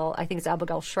Abigail, I think it's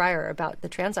Abigail Schreier, about the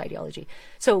trans ideology.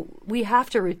 So we have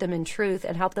to root them in truth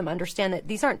and help them understand that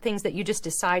these aren't things that you just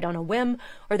decide on a whim,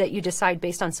 or that you decide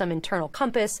based on some internal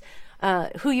compass,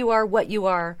 who you are,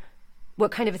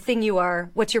 what kind of a thing you are,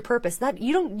 what's your purpose. That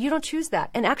you don't choose that.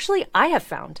 And actually, I have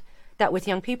found that with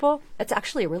young people, that's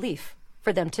actually a relief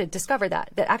for them to discover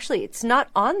that actually it's not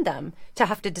on them to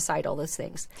have to decide all those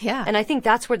things. Yeah. And I think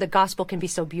that's where the gospel can be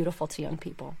so beautiful to young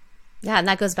people. Yeah, and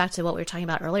that goes back to what we were talking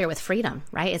about earlier with freedom,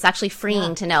 right? It's actually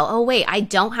freeing to know, oh, wait, I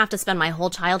don't have to spend my whole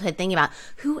childhood thinking about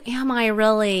who am I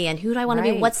really, and who do I want to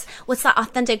be? What's that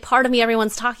authentic part of me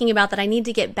everyone's talking about that I need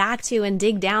to get back to and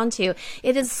dig down to?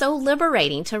 It is so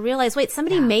liberating to realize, wait,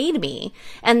 somebody made me,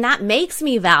 and that makes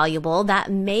me valuable.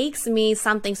 That makes me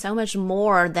something so much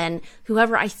more than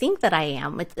whoever I think that I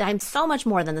am. I'm so much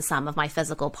more than the sum of my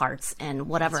physical parts and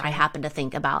whatever I happen to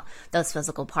think about those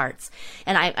physical parts.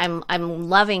 And I'm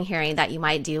loving hearing that you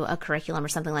might do a curriculum or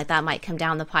something like that might come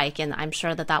down the pike, and I'm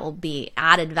sure that will be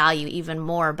added value even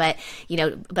more. But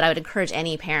I would encourage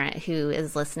any parent who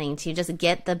is listening to just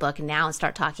get the book now and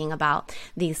start talking about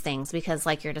these things, because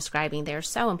like you're describing, they're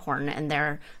so important and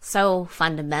they're so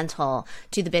fundamental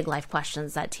to the big life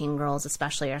questions that teen girls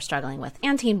especially are struggling with,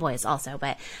 and teen boys also.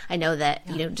 But I know that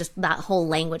just that whole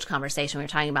language conversation we were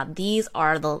talking about, these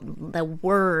are the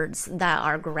words that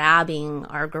are grabbing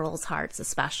our girls' hearts,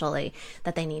 especially,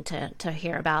 that they need to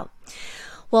hear about.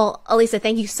 Well, Alisa,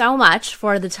 thank you so much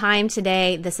for the time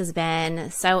today. This has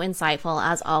been so insightful,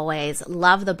 as always.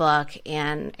 Love the book,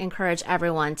 and encourage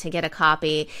everyone to get a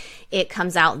copy. It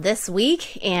comes out this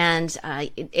week, and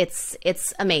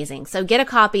it's amazing. So get a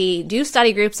copy, do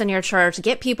study groups in your church,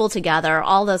 get people together,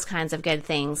 all those kinds of good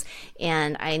things.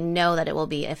 And I know that it will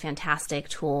be a fantastic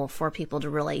tool for people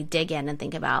to really dig in and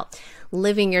think about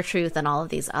living your truth and all of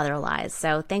these other lies.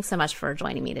 So thanks so much for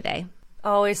joining me today.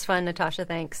 Always fun, Natasha.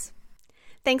 Thanks.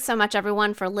 Thanks so much,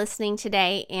 everyone, for listening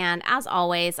today. And as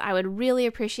always, I would really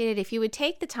appreciate it if you would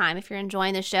take the time, if you're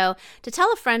enjoying the show, to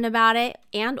tell a friend about it,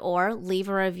 and or leave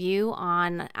a review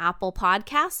on Apple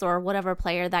Podcasts or whatever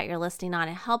player that you're listening on.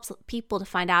 It helps people to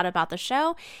find out about the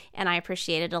show, and I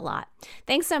appreciate it a lot.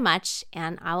 Thanks so much,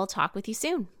 and I will talk with you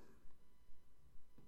soon.